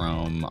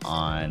Chrome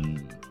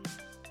on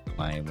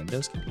my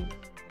Windows computer.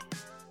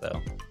 So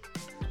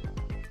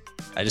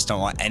I just don't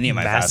want any of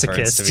my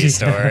passwords to be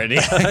stored.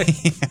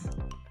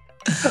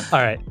 All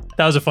right.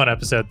 That was a fun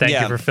episode. Thank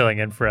Yeah. you for filling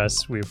in for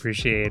us. We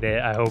appreciate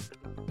it. I hope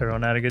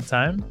everyone had a good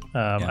time.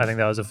 I think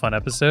that was a fun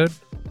episode.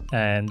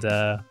 And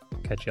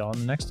catch you all in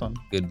the next one.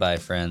 Goodbye,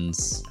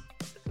 friends.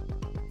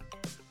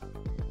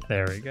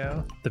 There we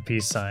go. The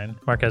peace sign.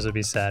 Marquez would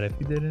be sad if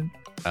you didn't.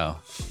 Oh.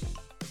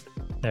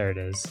 There it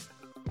is.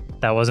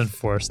 That wasn't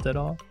forced at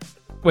all.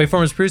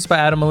 Waveform is produced by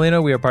Adam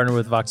Molina. We are partnered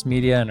with Vox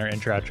Media, and our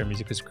intro-outro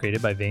music was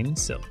created by Vane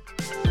Sil.